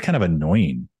he was just kind of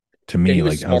annoying to Yeah, he me.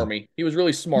 was Like I was, smarmy. He was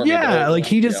really smarmy the yeah, whole like time.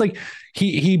 he just Yeah. like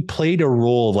he played a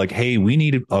role of like, hey, we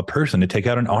need a person to take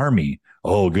out an army.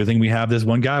 Oh, good thing we have this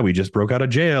one guy. We just broke out of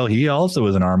jail. He also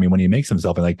is an army when he makes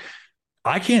himself. And like,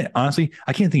 I can't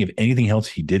think of anything else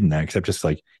he did in that except just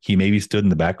like he maybe stood in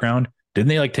the background. Didn't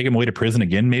they like take him away to prison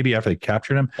again? Maybe after they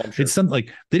captured him, I'm sure. it's something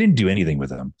like they didn't do anything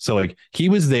with him. So like he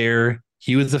was there.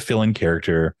 He was a fill-in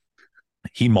character.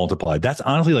 He multiplied. That's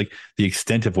honestly like the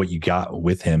extent of what you got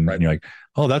with him. Right. And you're like,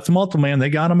 oh, that's a multiple man.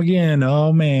 They got him again.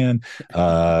 Oh man.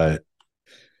 Uh,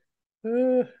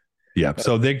 Yeah.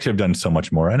 So they could have done so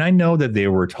much more. And I know that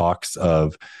there were talks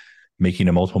of making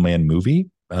a multiple man movie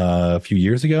a few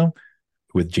years ago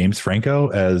with James Franco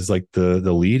as like the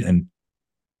lead. And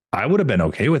I would have been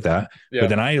okay with that. yeah. But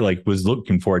then I like was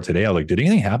looking for it today. I was like, did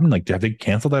anything happen? Like, have they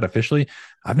canceled that officially?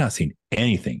 I've not seen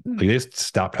anything. Like they just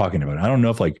stopped talking about it. I don't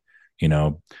know if like,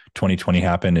 2020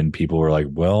 happened and people were like,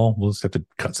 well, we'll just have to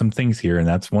cut some things here. And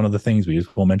that's one of the things we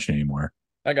just won't mention anymore.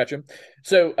 I got you.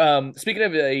 So, speaking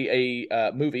of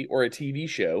a movie or a TV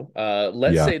show,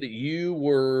 let's Yeah. say that you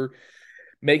were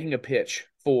making a pitch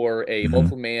for a Mhm.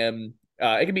 multiple man.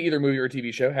 It could be either a movie or a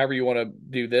TV show, however you want to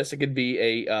do this. It could be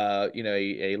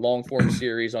a long form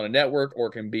series on a network, or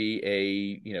it can be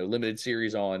a limited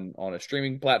series on a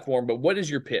streaming platform. But what is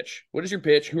your pitch? What is your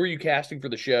pitch? Who are you casting for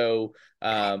the show?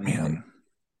 Man.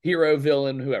 Hero,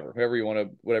 villain, whatever you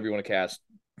want to cast.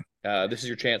 This is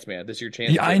your chance, man. This is your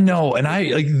chance. Yeah, I know. And I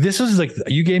like, this was like,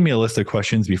 you gave me a list of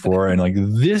questions before, and like,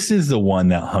 this is the one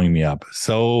that hung me up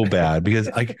so bad because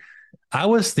like, I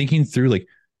was thinking through like,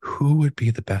 who would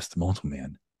be the best Multiple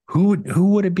Man? Who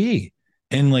would it be?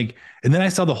 And like, and then I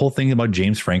saw the whole thing about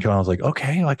James Franco, and I was like,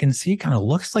 okay, I can see it kind of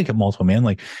looks like a Multiple Man.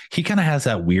 Like he kind of has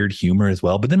that weird humor as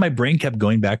well. But then my brain kept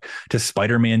going back to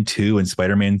Spider-Man 2 and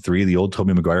Spider-Man 3, the old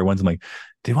Tobey Maguire ones. I'm like,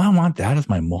 do I want that as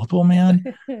my Multiple Man?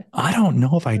 I don't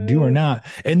know if I do or not.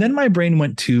 And then my brain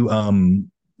went to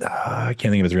I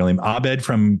can't think of his real name, Abed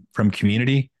from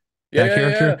Community. That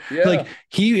character, like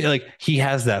he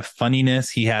has that funniness,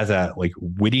 he has that like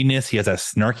wittiness, he has that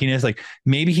snarkiness. Like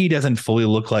maybe he doesn't fully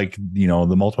look like, you know,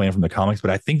 the Multiple Man from the comics,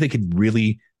 but I think they could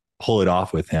really pull it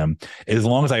off with him as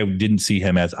long as I didn't see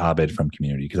him as Abed from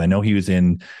Community, because I know he was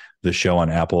in the show on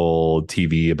Apple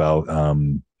TV about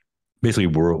basically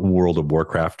World of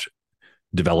Warcraft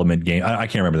development game. I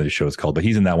can't remember what the show is called, but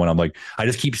he's in that one. I'm like, I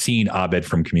just keep seeing Abed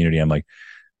from Community. I'm like,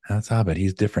 that's Abed.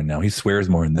 He's different now. He swears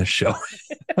more in this show.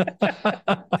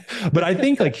 But I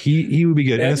think like he would be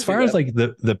good. And as far as like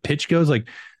the pitch goes, like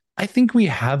I think we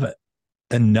have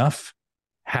enough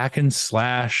hack and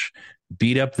slash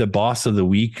beat up the boss of the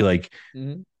week, like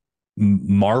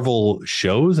Marvel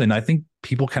shows. And I think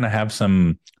people kind of have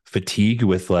some fatigue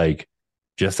with like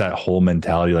just that whole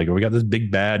mentality. Like, we got this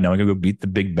big bad, now we gotta go beat the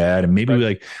big bad. And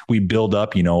maybe we build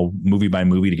up, you know, movie by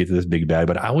movie to get to this big bad.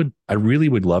 But I really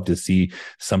would love to see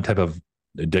some type of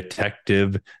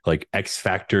detective, like X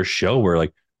Factor show where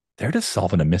like they're just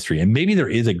solving a mystery. And maybe there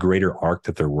is a greater arc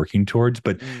that they're working towards.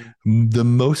 But the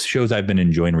most shows I've been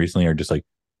enjoying recently are just like,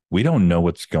 we don't know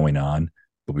what's going on,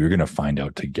 but we're going to find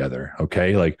out together.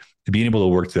 Okay. Like being able to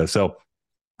work through that. So,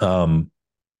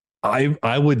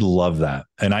 I would love that.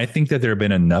 And I think that there have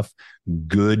been enough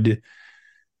good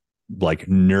like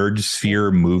nerd sphere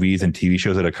movies and TV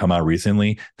shows that have come out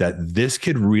recently that this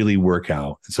could really work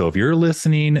out. So if you're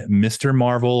listening, Mr.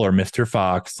 Marvel or Mr.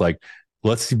 Fox, like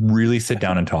let's really sit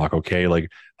down and talk. Okay. Like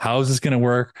how is this going to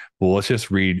work? Well, let's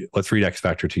read X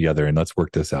Factor together and let's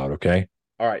work this out. Okay.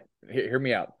 All right. Hear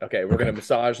me out. Okay. We're going to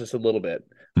massage this a little bit.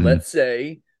 Let's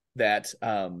say that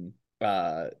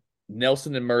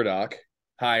Nelson and Murdoch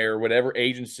hire whatever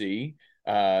agency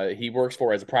he works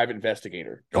for as a private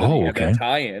investigator. So that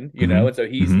tie-in, you know, and so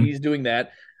he's doing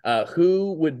that.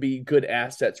 Who would be good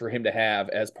assets for him to have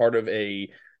as part of a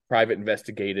private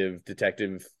investigative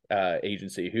detective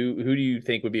agency? Who do you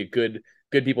think would be a good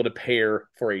people to pair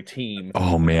for a team?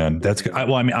 Oh man, that's good.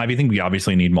 Well, I mean, I think we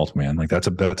obviously need Multiple Man. Like that's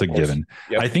a given.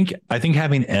 Yep. I think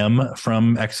having M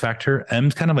from X Factor,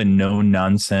 M's kind of a no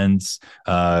nonsense.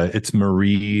 It's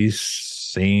Marie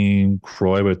St.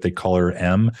 Croix, but they call her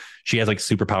M. She has like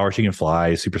superpower. She can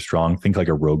fly, super strong. Think like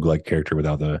a roguelike character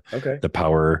without the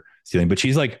power ceiling. But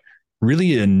she's like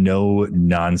really a no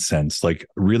nonsense, like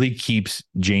really keeps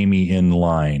Jamie in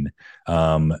line,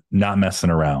 not messing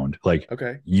around. Like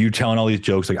you telling all these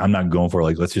jokes, like I'm not going for it,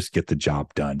 like let's just get the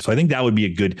job done. So I think that would be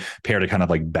a good pair to kind of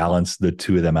like balance the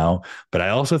two of them out. But I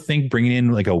also think bringing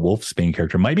in like a Wolfsbane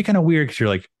character might be kind of weird because you're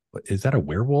like, is that a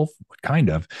werewolf? Kind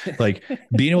of like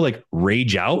being able to like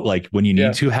rage out like when you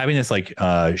need to, having this like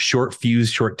short fuse,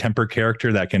 short temper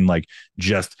character that can like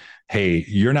just, hey,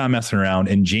 you're not messing around.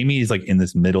 And Jamie is like in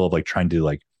this middle of like trying to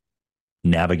like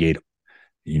navigate,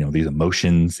 you know, these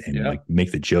emotions and like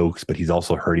make the jokes, but he's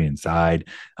also hurting inside.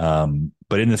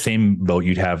 But in the same boat,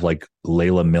 you'd have like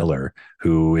Layla Miller,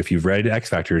 who, if you've read X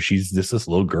Factor, she's this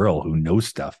little girl who knows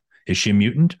stuff. Is she a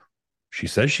mutant? She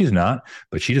says she's not,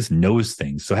 but she just knows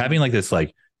things. So having like this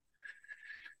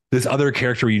other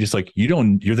character where you just like,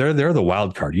 they're the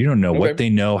wild card. You don't know what they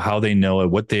know, how they know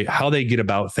it, how they get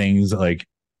about things. Like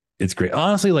it's great.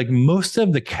 Honestly, like most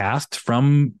of the cast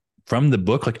from the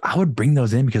book, like I would bring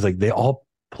those in because like they all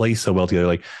play so well together.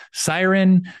 Like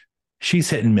Siren, she's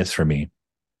hit and miss for me.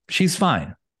 She's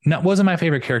fine. That wasn't my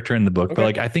favorite character in the book, but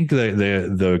like I think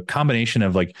the combination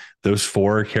of like those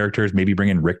four characters, maybe bring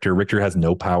in Richter. Richter has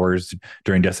no powers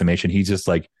during Decimation. He's just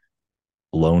like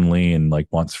lonely and like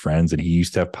wants friends, and he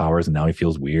used to have powers and now he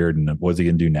feels weird. And what's he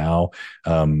gonna do now?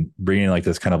 Bringing in like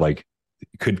this kind of like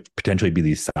could potentially be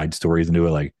these side stories into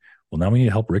it. Like, well, now we need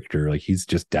to help Richter. Like he's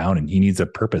just down and he needs a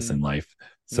purpose in life.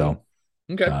 So.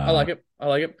 Okay. I like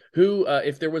it. Who,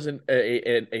 if there was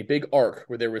a big arc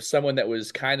where there was someone that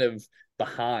was kind of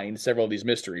behind several of these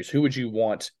mysteries, who would you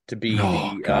want to be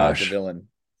the villain?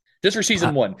 Just for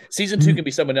season one. Season two can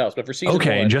be someone else, but for season one.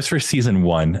 Okay, just for season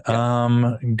one.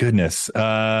 Goodness.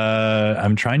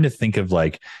 I'm trying to think of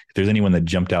like if there's anyone that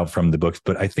jumped out from the books,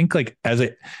 but I think like as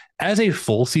a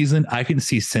full season, I can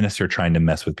see Sinister trying to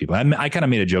mess with people. I kind of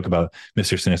made a joke about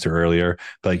Mr. Sinister earlier,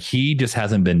 but like, he just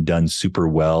hasn't been done super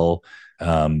well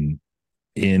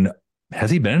In has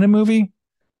he been in a movie?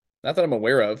 Not that I'm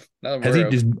aware of. Not that I'm Has he aware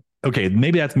of. just okay?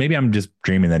 Maybe I'm just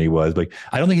dreaming that he was. Like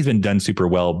I don't think he's been done super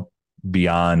well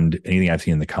beyond anything I've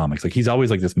seen in the comics. Like he's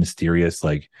always like this mysterious,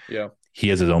 like Yeah. he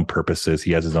has his own purposes,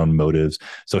 he has his own motives.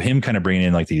 So him kind of bringing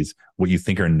in like these what you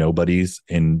think are nobodies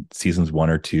in seasons 1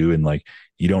 or 2, and like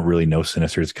you don't really know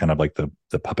Sinister is kind of like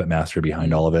the puppet master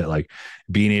behind all of it. Like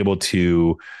being able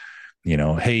to,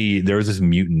 hey, there was this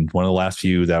mutant, one of the last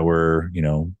few that were,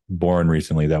 born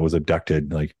recently that was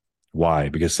abducted. Like, why?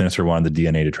 Because Sinister wanted the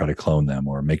DNA to try to clone them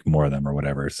or make more of them or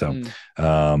whatever. So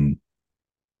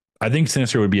I think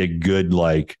Sinister would be a good,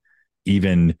 like,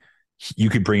 even you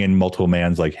could bring in multiple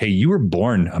mans like, hey, you were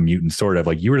born a mutant, sort of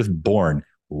like you were just born.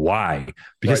 Why?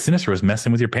 Because Sinister was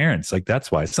messing with your parents. Like,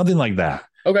 that's why. Something like that.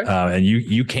 Okay. And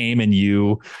you came and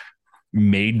you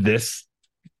made this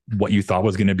what you thought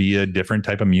was going to be a different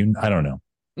type of mutant. I don't know.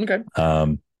 Okay.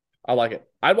 I like it.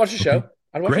 I'd watch the show.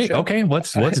 I'd watch Great. the show. Okay.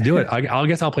 Let's do it. I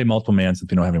guess I'll play multiple man since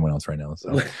we don't have anyone else right now.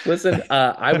 So listen,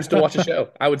 I would still watch the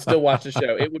show. I would still watch the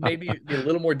show. It would maybe be a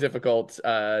little more difficult,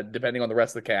 depending on the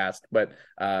rest of the cast, but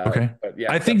okay. But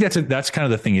yeah, I think that's kind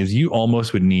of the thing is you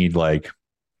almost would need like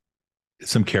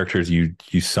some characters you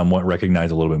somewhat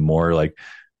recognize a little bit more. Like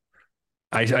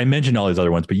I mentioned all these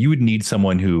other ones, but you would need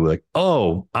someone who like,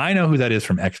 oh, I know who that is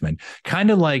from X-Men. Kind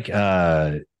of like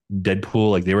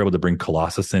Deadpool, like they were able to bring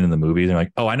Colossus in the movies and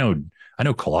like, oh, I know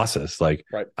Colossus. Like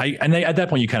at that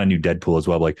point you kind of knew Deadpool as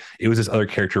well. Like it was this other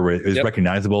character where it was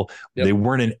recognizable. They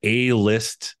weren't an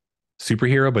A-list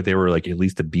superhero, but they were like at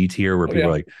least a B tier where people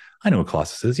were like, I know what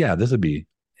Colossus is. Yeah, this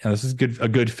is a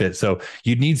good fit. So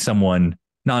you'd need someone,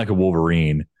 not like a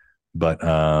Wolverine, but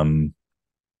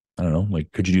I don't know.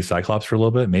 Like, could you do Cyclops for a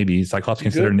little bit? Maybe Cyclops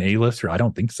considered an A-lister. I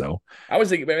don't think so. I was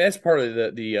thinking, that's part of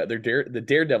the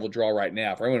Daredevil draw right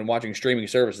now. For anyone watching streaming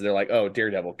services, they're like, "Oh,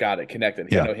 Daredevil, got it,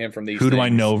 connected. I know him from these." Who things. do I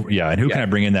know? Yeah, and who can I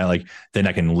bring in that? Like, then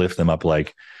I can lift them up.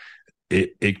 Like,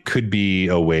 it could be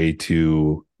a way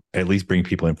to at least bring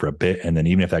people in for a bit, and then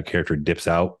even if that character dips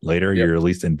out later, you're at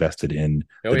least invested in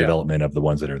the development of the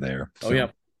ones that are there. So. Oh yeah,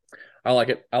 I like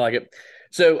it.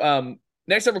 So,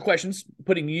 next several questions,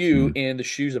 putting you in the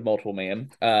shoes of multiple man.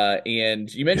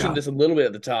 And you mentioned this a little bit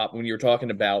at the top when you were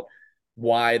talking about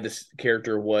why this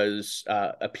character was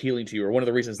appealing to you, or one of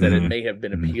the reasons that it may have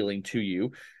been appealing to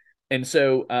you. And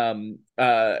so,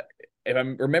 if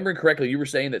I'm remembering correctly, you were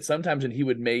saying that sometimes when he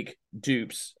would make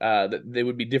dupes, that they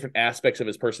would be different aspects of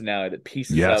his personality, that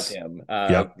pieces of him,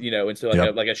 and so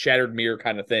like a shattered mirror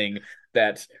kind of thing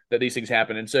that these things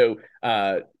happen. And so,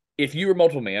 if you were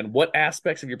multiple man, what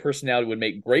aspects of your personality would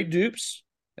make great dupes,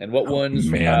 and what ones,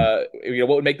 what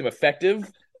would make them effective?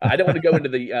 I don't want to go into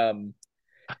the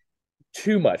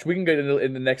too much. We can go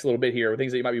in the next little bit here,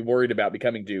 things that you might be worried about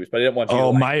becoming dupes, but I didn't want you.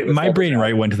 Oh, my brain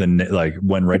went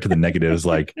right to the negatives.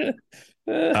 Like,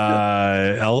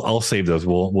 I'll save those.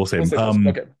 We'll save them.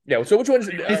 Okay, yeah. So which ones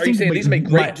are you saying these make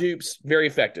great dupes, very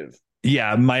effective?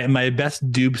 Yeah, my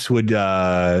best dupes would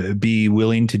be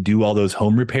willing to do all those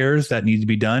home repairs that need to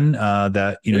be done.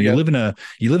 That you live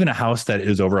in a house that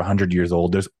is over 100 years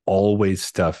old. There's always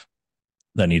stuff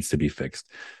that needs to be fixed.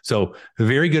 So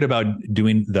very good about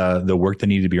doing the work that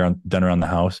needed to be done around the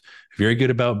house. Very good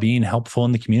about being helpful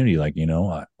in the community. Like,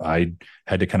 I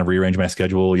had to kind of rearrange my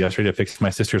schedule yesterday to fix my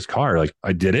sister's car. Like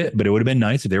I did it, but it would have been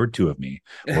nice if there were 2 of me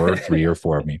or 3 or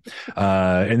 4 of me.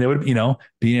 And they would,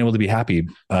 being able to be happy.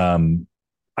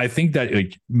 I think that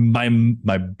like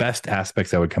my best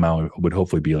aspects that would come out would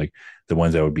hopefully be like the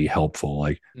ones that would be helpful,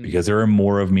 like because there are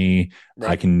more of me,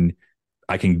 I can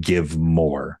give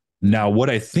more. Now, what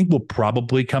I think will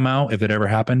probably come out if it ever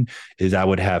happened is I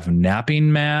would have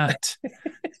napping Matt.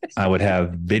 I would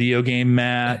have video game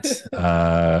Matt.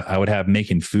 I would have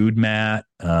making food Matt.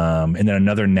 And then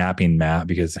another napping Matt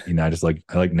because, I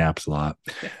like naps a lot.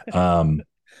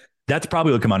 That's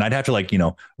probably what come on. I'd have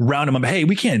to round them up. Hey,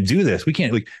 we can't do this. We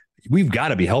can't we've got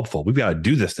to be helpful. We've got to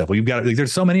do this stuff. We've got to,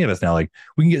 there's so many of us now, we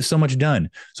can get so much done.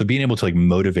 So being able to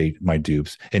motivate my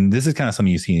dupes. And this is kind of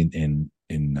something you see in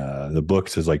the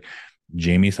books is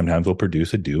Jamie sometimes will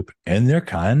produce a dupe and they're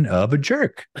kind of a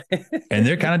jerk and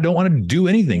they're kind of don't want to do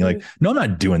anything. Like, no, I'm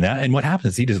not doing that. And what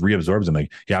happens? He just reabsorbs them.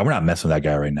 Like, yeah, we're not messing with that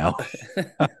guy right now.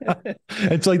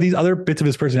 It's like these other bits of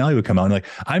his personality would come out. And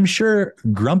I'm sure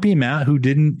grumpy Matt, who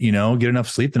didn't, get enough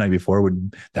sleep the night before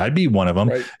that'd be one of them.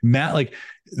 Right. Matt,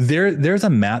 there's a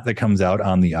Matt that comes out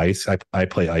on the ice. I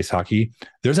play ice hockey.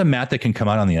 There's a Matt that can come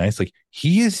out on the ice.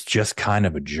 He is just kind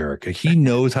of a jerk. He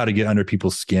knows how to get under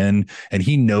people's skin and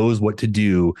he knows what to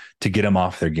do to get them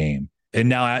off their game. And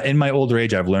now in my older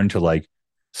age, I've learned to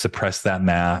suppress that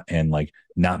Matt and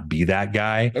not be that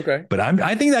guy. Okay. But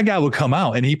I think that guy would come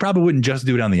out, and he probably wouldn't just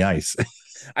do it on the ice.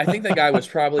 I think that guy was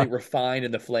probably refined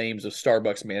in the flames of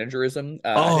Starbucks managerism.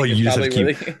 I Oh, think it's you just have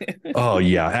probably to keep. really. Oh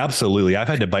yeah, absolutely. I've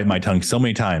had to bite my tongue so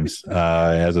many times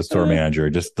as a store manager.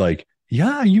 Just like,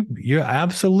 yeah, you're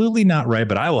absolutely not right,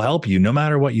 but I will help you no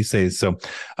matter what you say. So,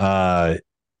 yeah,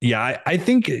 I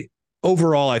think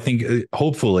overall, I think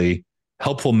hopefully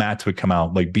helpful Matts would come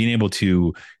out, like being able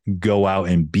to go out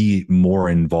and be more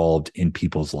involved in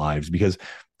people's lives, because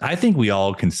I think we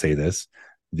all can say this: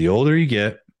 the older you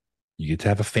get to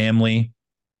have a family,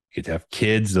 you get to have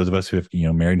kids. Those of us who have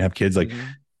married and have kids, like.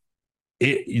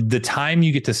 Mhm. The time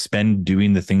you get to spend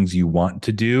doing the things you want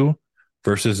to do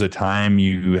versus the time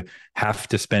you have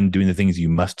to spend doing the things you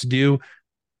must do,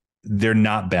 they're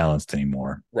not balanced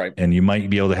anymore. Right. And you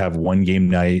might be able to have one game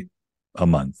night a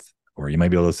month, or you might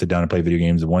be able to sit down and play video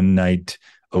games one night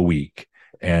a week.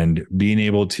 And being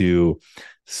able to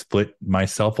split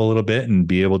myself a little bit and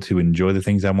be able to enjoy the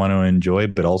things I want to enjoy,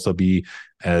 but also be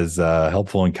as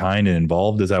helpful and kind and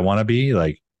involved as I want to be,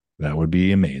 like that would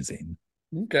be amazing.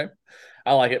 Okay.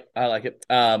 I like it. I like it.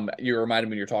 You reminded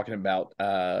me when you're talking about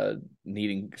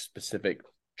needing specific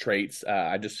traits.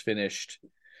 I just finished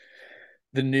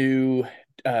the new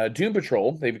Doom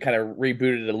Patrol. They've kind of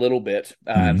rebooted it a little bit.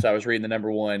 So I was reading the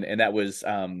number one, and that was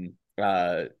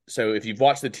so if you've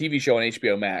watched the TV show on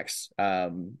HBO Max,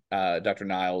 Dr.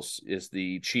 Niles is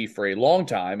the chief for a long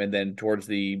time, and then towards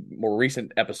the more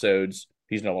recent episodes,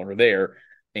 he's no longer there.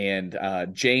 And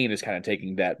Jane is kind of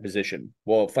taking that position.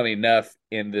 Well, funny enough,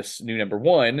 in this new number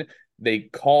one, they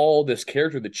call this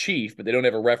character the chief, but they don't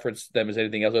ever reference them as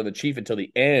anything else other than the chief until the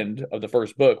end of the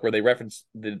first book, where they reference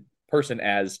the person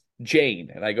as Jane.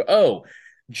 And I go, oh,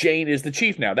 Jane is the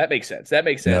chief now. That makes sense. That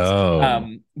makes sense.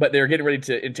 No. But they're getting ready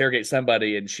to interrogate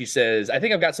somebody, and she says, I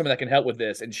think I've got someone that can help with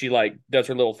this. And she like does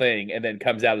her little thing and then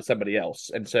comes out as somebody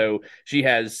else. And so she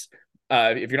has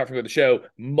if you're not familiar with the show,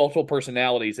 multiple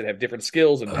personalities that have different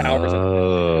skills and powers and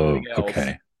everything else.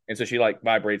 Okay. And so she like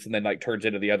vibrates and then like turns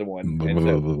into the other one. And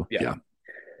so, yeah.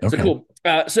 Okay. So cool.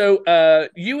 So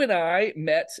you and I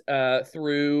met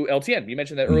through LTN. You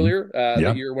mentioned that earlier,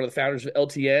 that you're one of the founders of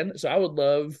LTN. So I would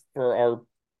love for our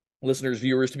listeners,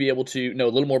 viewers to be able to know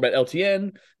a little more about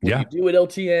LTN, what you do at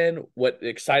LTN, what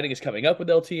exciting is coming up with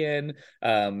LTN.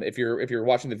 If you're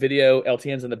watching the video,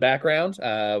 LTN's in the background.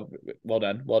 Well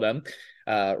done.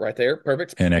 Right there.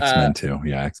 Perfect. And X-Men too.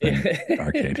 Yeah, X-Men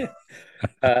arcade.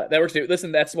 That works too.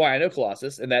 Listen, that's why I know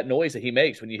Colossus and that noise that he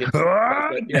makes when you hit.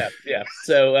 Yeah.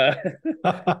 So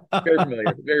very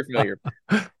familiar.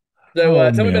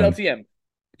 So tell me about LTN.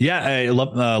 Yeah, I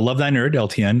love Thy Nerd,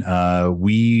 LTN.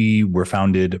 We were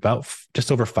founded about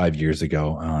just over 5 years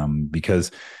ago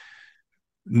because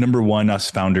number one,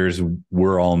 us founders,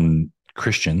 we're all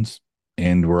Christians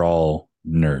and we're all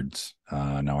nerds.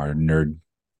 Now our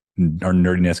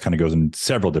nerdiness kind of goes in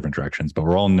several different directions, but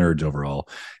we're all nerds overall.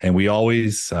 And we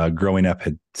always, growing up,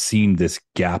 had seen this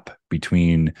gap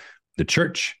between the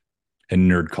church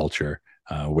and nerd culture,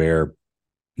 where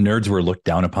nerds were looked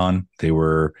down upon. They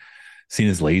were seen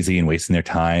as lazy and wasting their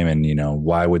time. And,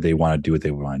 why would they want to do what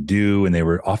they want to do? And they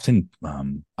were often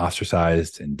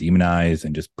ostracized and demonized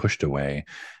and just pushed away.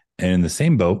 And in the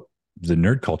same boat, the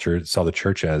nerd culture saw the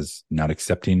church as not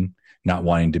accepting, not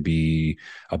wanting to be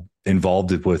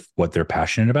involved with what they're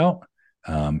passionate about.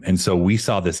 And so we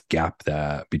saw this gap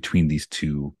between these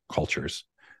two cultures,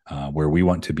 where we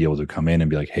want to be able to come in and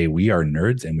be like, hey, we are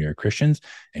nerds and we are Christians,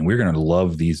 and we're going to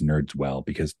love these nerds well,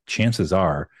 because chances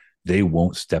are they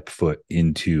won't step foot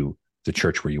into the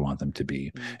church where you want them to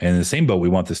be. Mm-hmm. And in the same boat, we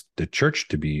want the church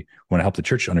to be, want to help the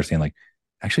church understand, like,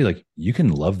 actually, like, you can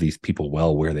love these people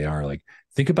well where they are. Like,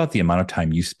 think about the amount of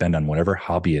time you spend on whatever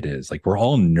hobby it is. Like, we're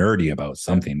all nerdy about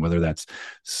something, whether that's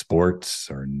sports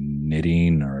or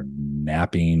knitting or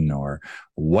napping or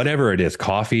whatever it is,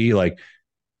 coffee, like,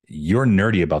 you're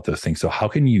nerdy about those things. So how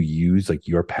can you use like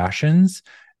your passions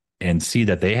and see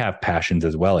that they have passions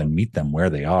as well and meet them where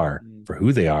they are, for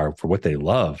who they are, for what they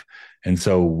love? And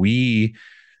so LTN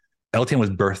was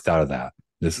birthed out of that,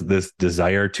 this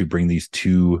desire to bring these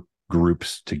two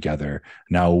groups together.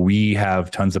 Now we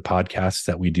have tons of podcasts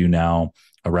that we do now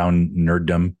around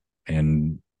nerddom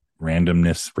and random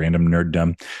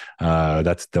nerddom.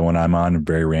 That's the one I'm on,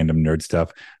 very random nerd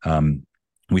stuff.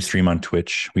 We stream on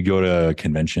Twitch. We go to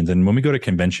conventions. And when we go to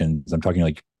conventions, I'm talking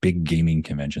like big gaming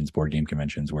conventions, board game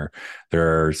conventions, where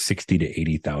there are 60 to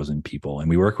 80,000 people. And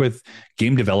we work with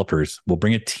game developers. We'll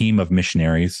bring a team of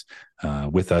missionaries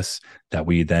with us that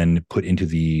we then put into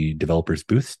the developers'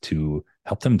 booths to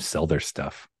help them sell their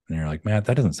stuff. And you're like, Matt,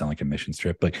 that doesn't sound like a mission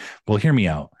trip. Like, well, hear me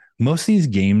out. Most of these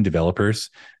game developers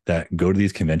that go to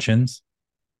these conventions,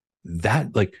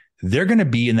 that, like, they're going to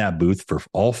be in that booth for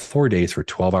all 4 days for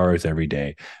 12 hours every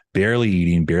day, barely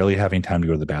eating, barely having time to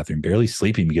go to the bathroom, barely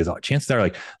sleeping, because chances are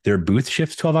like their booth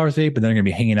shifts 12 hours a day, but they're going to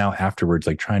be hanging out afterwards,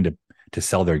 like trying to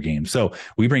sell their game. So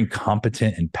we bring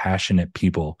competent and passionate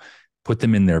people, put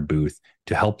them in their booth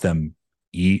to help them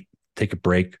eat, take a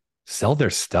break, sell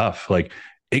their stuff. Like,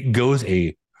 it goes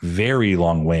a very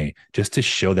long way just to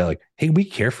show that, like, hey, we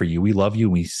care for you. We love you.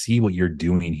 We see what you're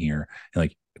doing here. And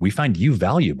like, we find you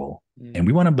valuable and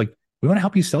we want to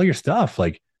help you sell your stuff.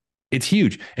 Like, it's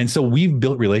huge. And so we've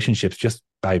built relationships just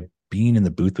by being in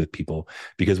the booth with people,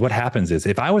 because what happens is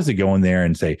if I was to go in there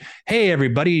and say, hey,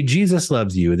 everybody, Jesus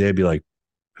loves you, they'd be like,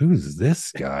 who's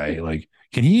this guy? Like,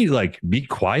 can he like be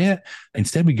quiet?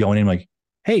 Instead, we go in and like,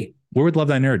 hey, we're with Love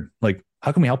Thy Nerd. Like,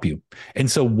 how can we help you?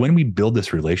 And so when we build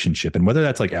this relationship, and whether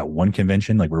that's like at one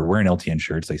convention, like we're wearing LTN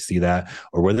shirts, I see that,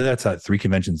 or whether that's at 3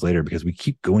 conventions later, because we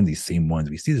keep going to these same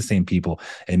ones, we see the same people,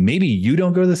 and maybe you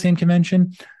don't go to the same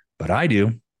convention, but I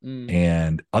do.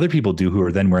 And other people do who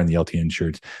are then wearing the LTN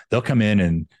shirts. They'll come in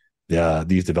and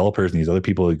these developers and these other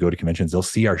people who go to conventions, they'll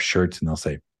see our shirts and they'll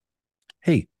say,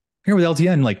 hey, here with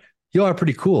LTN, like, you are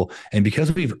pretty cool. And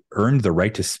because we've earned the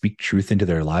right to speak truth into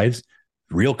their lives,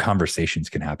 real conversations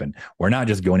can happen. We're not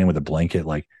just going in with a blanket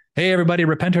like, hey, everybody,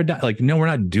 repent or die. Like, no, we're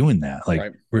not doing that.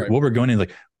 Like, what we're going in,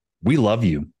 like, we love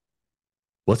you.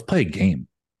 Let's play a game.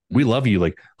 We love you.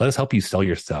 Like, let us help you sell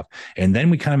your stuff. And then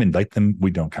we kind of invite them.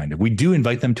 We do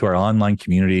invite them to our online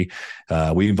community.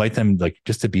 We invite them like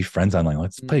just to be friends online.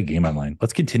 Let's play a game online.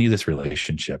 Let's continue this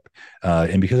relationship.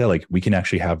 And because we can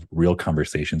actually have real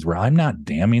conversations where I'm not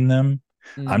damning them.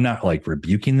 I'm not like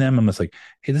rebuking them. I'm just like,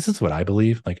 hey, this is what I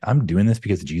believe. Like, I'm doing this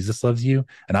because Jesus loves you.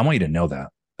 And I want you to know that.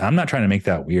 I'm not trying to make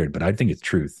that weird, but I think it's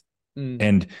truth.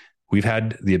 And we've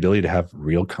had the ability to have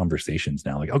real conversations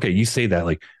now. Like, okay, you say that,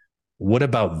 like, what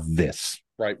about this?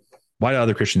 Right. Why do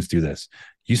other Christians do this?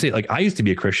 You say, like, I used to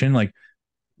be a Christian. Like,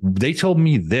 they told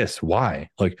me this. Why?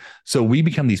 Like, so we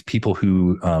become these people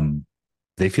who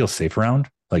they feel safe around.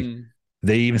 Like,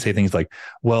 they even say things like,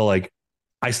 well, like,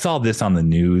 I saw this on the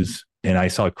news and I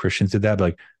saw Christians did that. But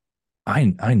like,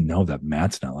 I know that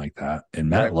Matt's not like that.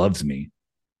 And Matt loves me.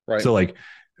 Right. So like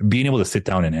being able to sit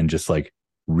down and just like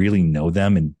really know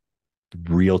them, and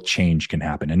real change can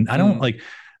happen. And I don't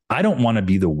want to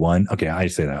be the one. Okay, I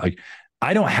say that. Like,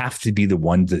 I don't have to be the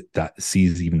one that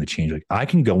sees even the change. Like, I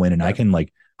can go in and I can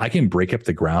break up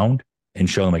the ground and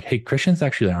show them like, hey, Christians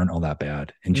actually aren't all that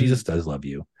bad. And Jesus does love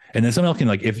you. And then someone else can,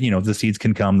 like, if, the seeds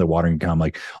can come, the water can come,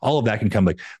 like all of that can come.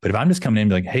 Like, but if I'm just coming in and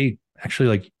be like, hey, actually,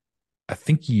 like, I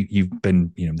think you've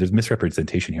been, there's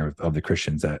misrepresentation here of the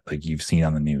Christians that like you've seen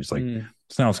on the news. Like,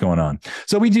 it's not what's going on.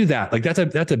 So we do that. Like,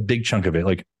 that's a big chunk of it.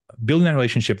 Like, building that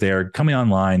relationship there, coming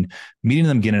online, meeting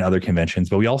them again at other conventions.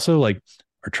 But we also like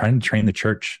are trying to train the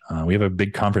church. We have a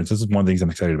big conference. This is one of the things I'm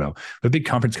excited about. We have a big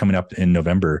conference coming up in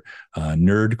November,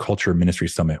 Nerd Culture Ministry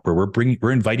Summit, where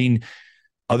we're inviting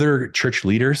other church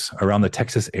leaders around the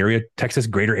Texas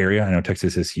greater area. I know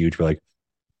Texas is huge, but like,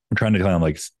 we're trying to kind of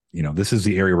like, this is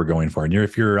the area we're going for. And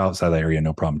if you're outside that area,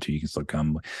 no problem too. You can still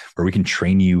come, where we can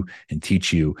train you and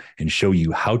teach you and show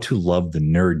you how to love the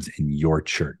nerds in your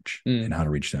church and how to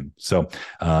reach them. So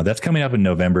that's coming up in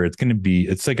November.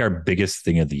 It's like our biggest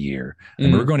thing of the year.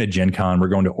 And we're going to Gen Con, we're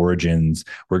going to Origins,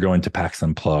 we're going to PAX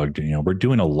Unplugged. We're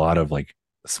doing a lot of like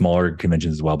smaller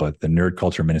conventions as well, but the Nerd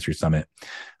Culture Ministry Summit,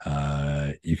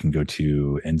 you can go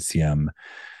to NCM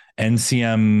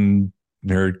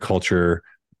Nerd Culture,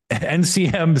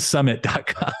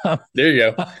 ncmsummit.com. There you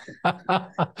go.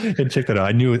 And check that out.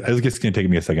 I knew I was just going to take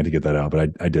me a second to get that out,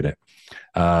 but I did it.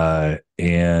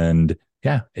 And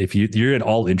yeah, if you're at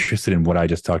all interested in what I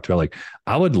just talked about, like,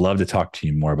 I would love to talk to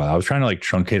you more about it. I was trying to like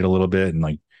truncate it a little bit and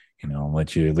like,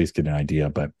 let you at least get an idea.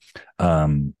 But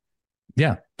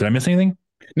yeah, did I miss anything?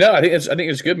 No, I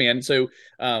think it's good, man. So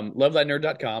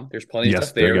lovethynerd.com. There's plenty of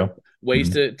stuff there. You go.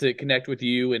 Ways to connect with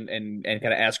you and kind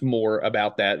of ask more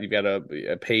about that. You've got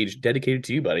a page dedicated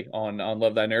to you, buddy, on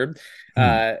Love Thy Nerd.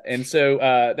 And so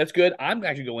that's good. I'm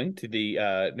actually going to the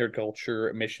Nerd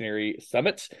Culture Missionary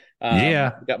Summit.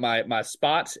 Got my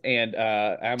spots, and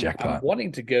I'm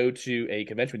wanting to go to a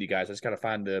convention with you guys. I just got to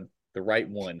find the right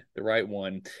one.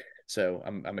 So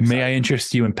I'm excited. May I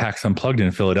interest you in PAX Unplugged in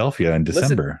Philadelphia in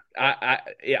December? Listen, I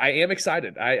am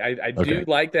excited. I do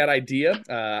like that idea.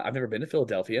 I've never been to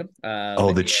Philadelphia.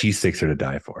 The cheesesteaks are to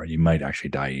die for. You might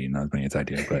actually die eating those many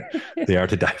ideas, but they are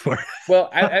to die for. Well,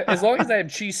 as long as I have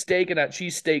cheesesteak and not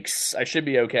cheesesteaks, I should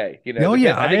be okay. Oh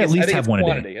yeah, I at least have one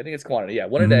quantity. a day. I think it's quantity. Yeah,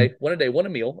 one a day, one a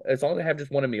meal. As long as I have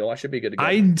just one a meal, I should be good to go.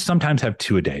 I sometimes have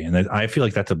 2 a day, and I feel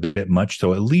like that's a bit much.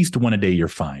 So at least one a day, you're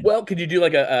fine. Well, could you do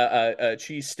like a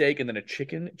cheesesteak and then a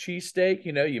chicken cheesesteak.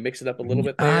 You mix it up a little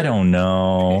bit there. I don't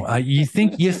know. You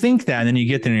think that, and then you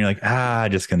get there and you're like,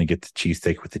 just going to get the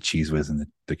cheesesteak with the cheese whiz and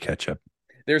the ketchup.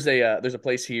 There's a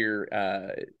place here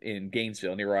in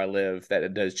Gainesville near where I live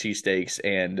that does cheesesteaks,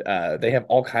 and they have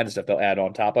all kinds of stuff they'll add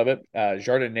on top of it.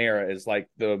 Jardinera is like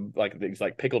these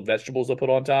pickled vegetables they'll put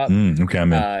on top. Okay,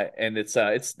 I'm in. And it's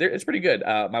pretty good.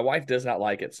 My wife does not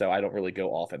like it, so I don't really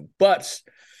go often, but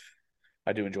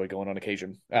I do enjoy going on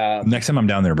occasion. Next time I'm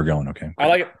down there, we're going. Okay, I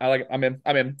like it. I'm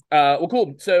in. Well,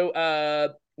 cool.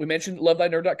 So we mentioned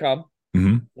lovethynerd.com.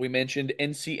 Mm-hmm. We mentioned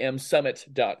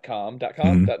ncmsummit.com,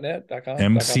 .net,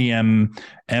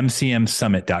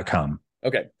 MCMsummit.com.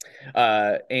 Okay.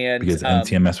 And because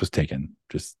NCMS was taken.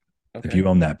 Just if you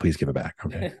own that, please give it back.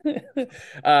 Okay.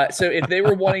 So if they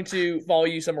were wanting to follow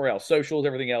you somewhere else, socials,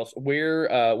 everything else,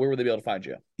 where would they be able to find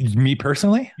you? Me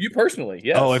personally? You personally,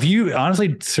 yes. Oh, if you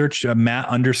honestly search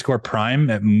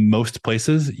Matt_Prime at most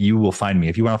places, you will find me.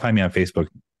 If you want to find me on Facebook,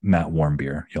 Matt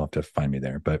Warmbier, you'll have to find me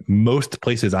there. But most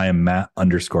places I am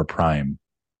Matt_Prime.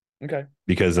 Okay.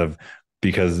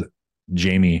 Because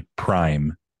Jamie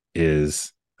Prime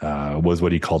was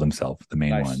what he called himself, the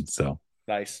main one. So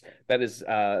nice. That is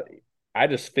I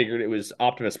just figured it was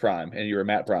Optimus Prime and you were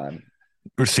Matt Prime.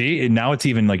 See, now it's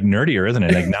even like nerdier, isn't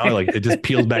it? Like now, like it just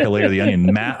peels back a layer of the onion.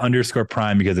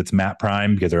 Matt_Prime because it's Matt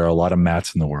Prime because there are a lot of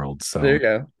Matts in the world. So there you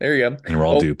go. And we're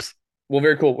all dupes. Well,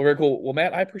 very cool. Well,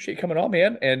 Matt, I appreciate you coming on,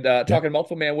 man, and talking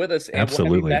multiple man with us. And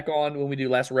absolutely. We'll have you back on when we do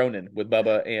Last Ronin with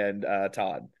Bubba and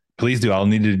Todd. Please do. I'll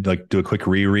need to do a quick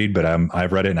reread, but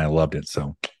I've read it and I loved it.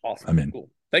 So awesome. I'm in. Cool.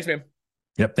 Thanks, man.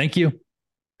 Yep. Thank you.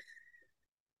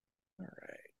 All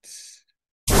right.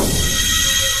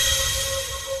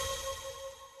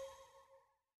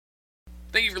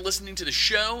 Thank you for listening to the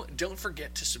show. Don't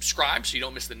forget to subscribe so you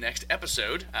don't miss the next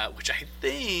episode, which I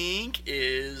think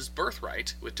is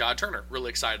Birthright with Todd Turner. Really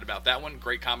excited about that one.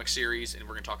 Great comic series, and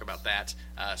we're going to talk about that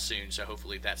soon. So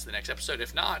hopefully that's the next episode.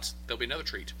 If not, there'll be another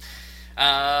treat.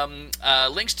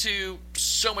 Links to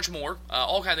so much more,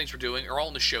 all kind of things we're doing are all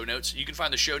in the show notes. You can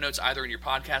find the show notes either in your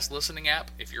podcast listening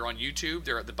app. If you're on YouTube,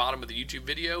 they're at the bottom of the YouTube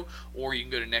video, or you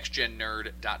can go to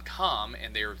nextgennerd.com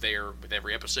and they're there with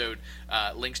every episode.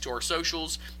 Links to our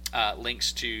socials,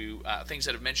 links to things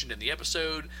that I've mentioned in the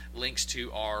episode, links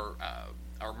to our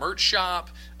merch shop,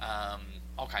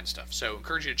 all kinds of stuff. So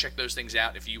encourage you to check those things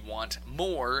out if you want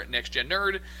more Next Gen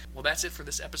Nerd. Well, that's it for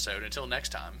this episode. Until next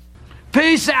time.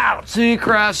 Peace out,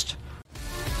 Seacrest.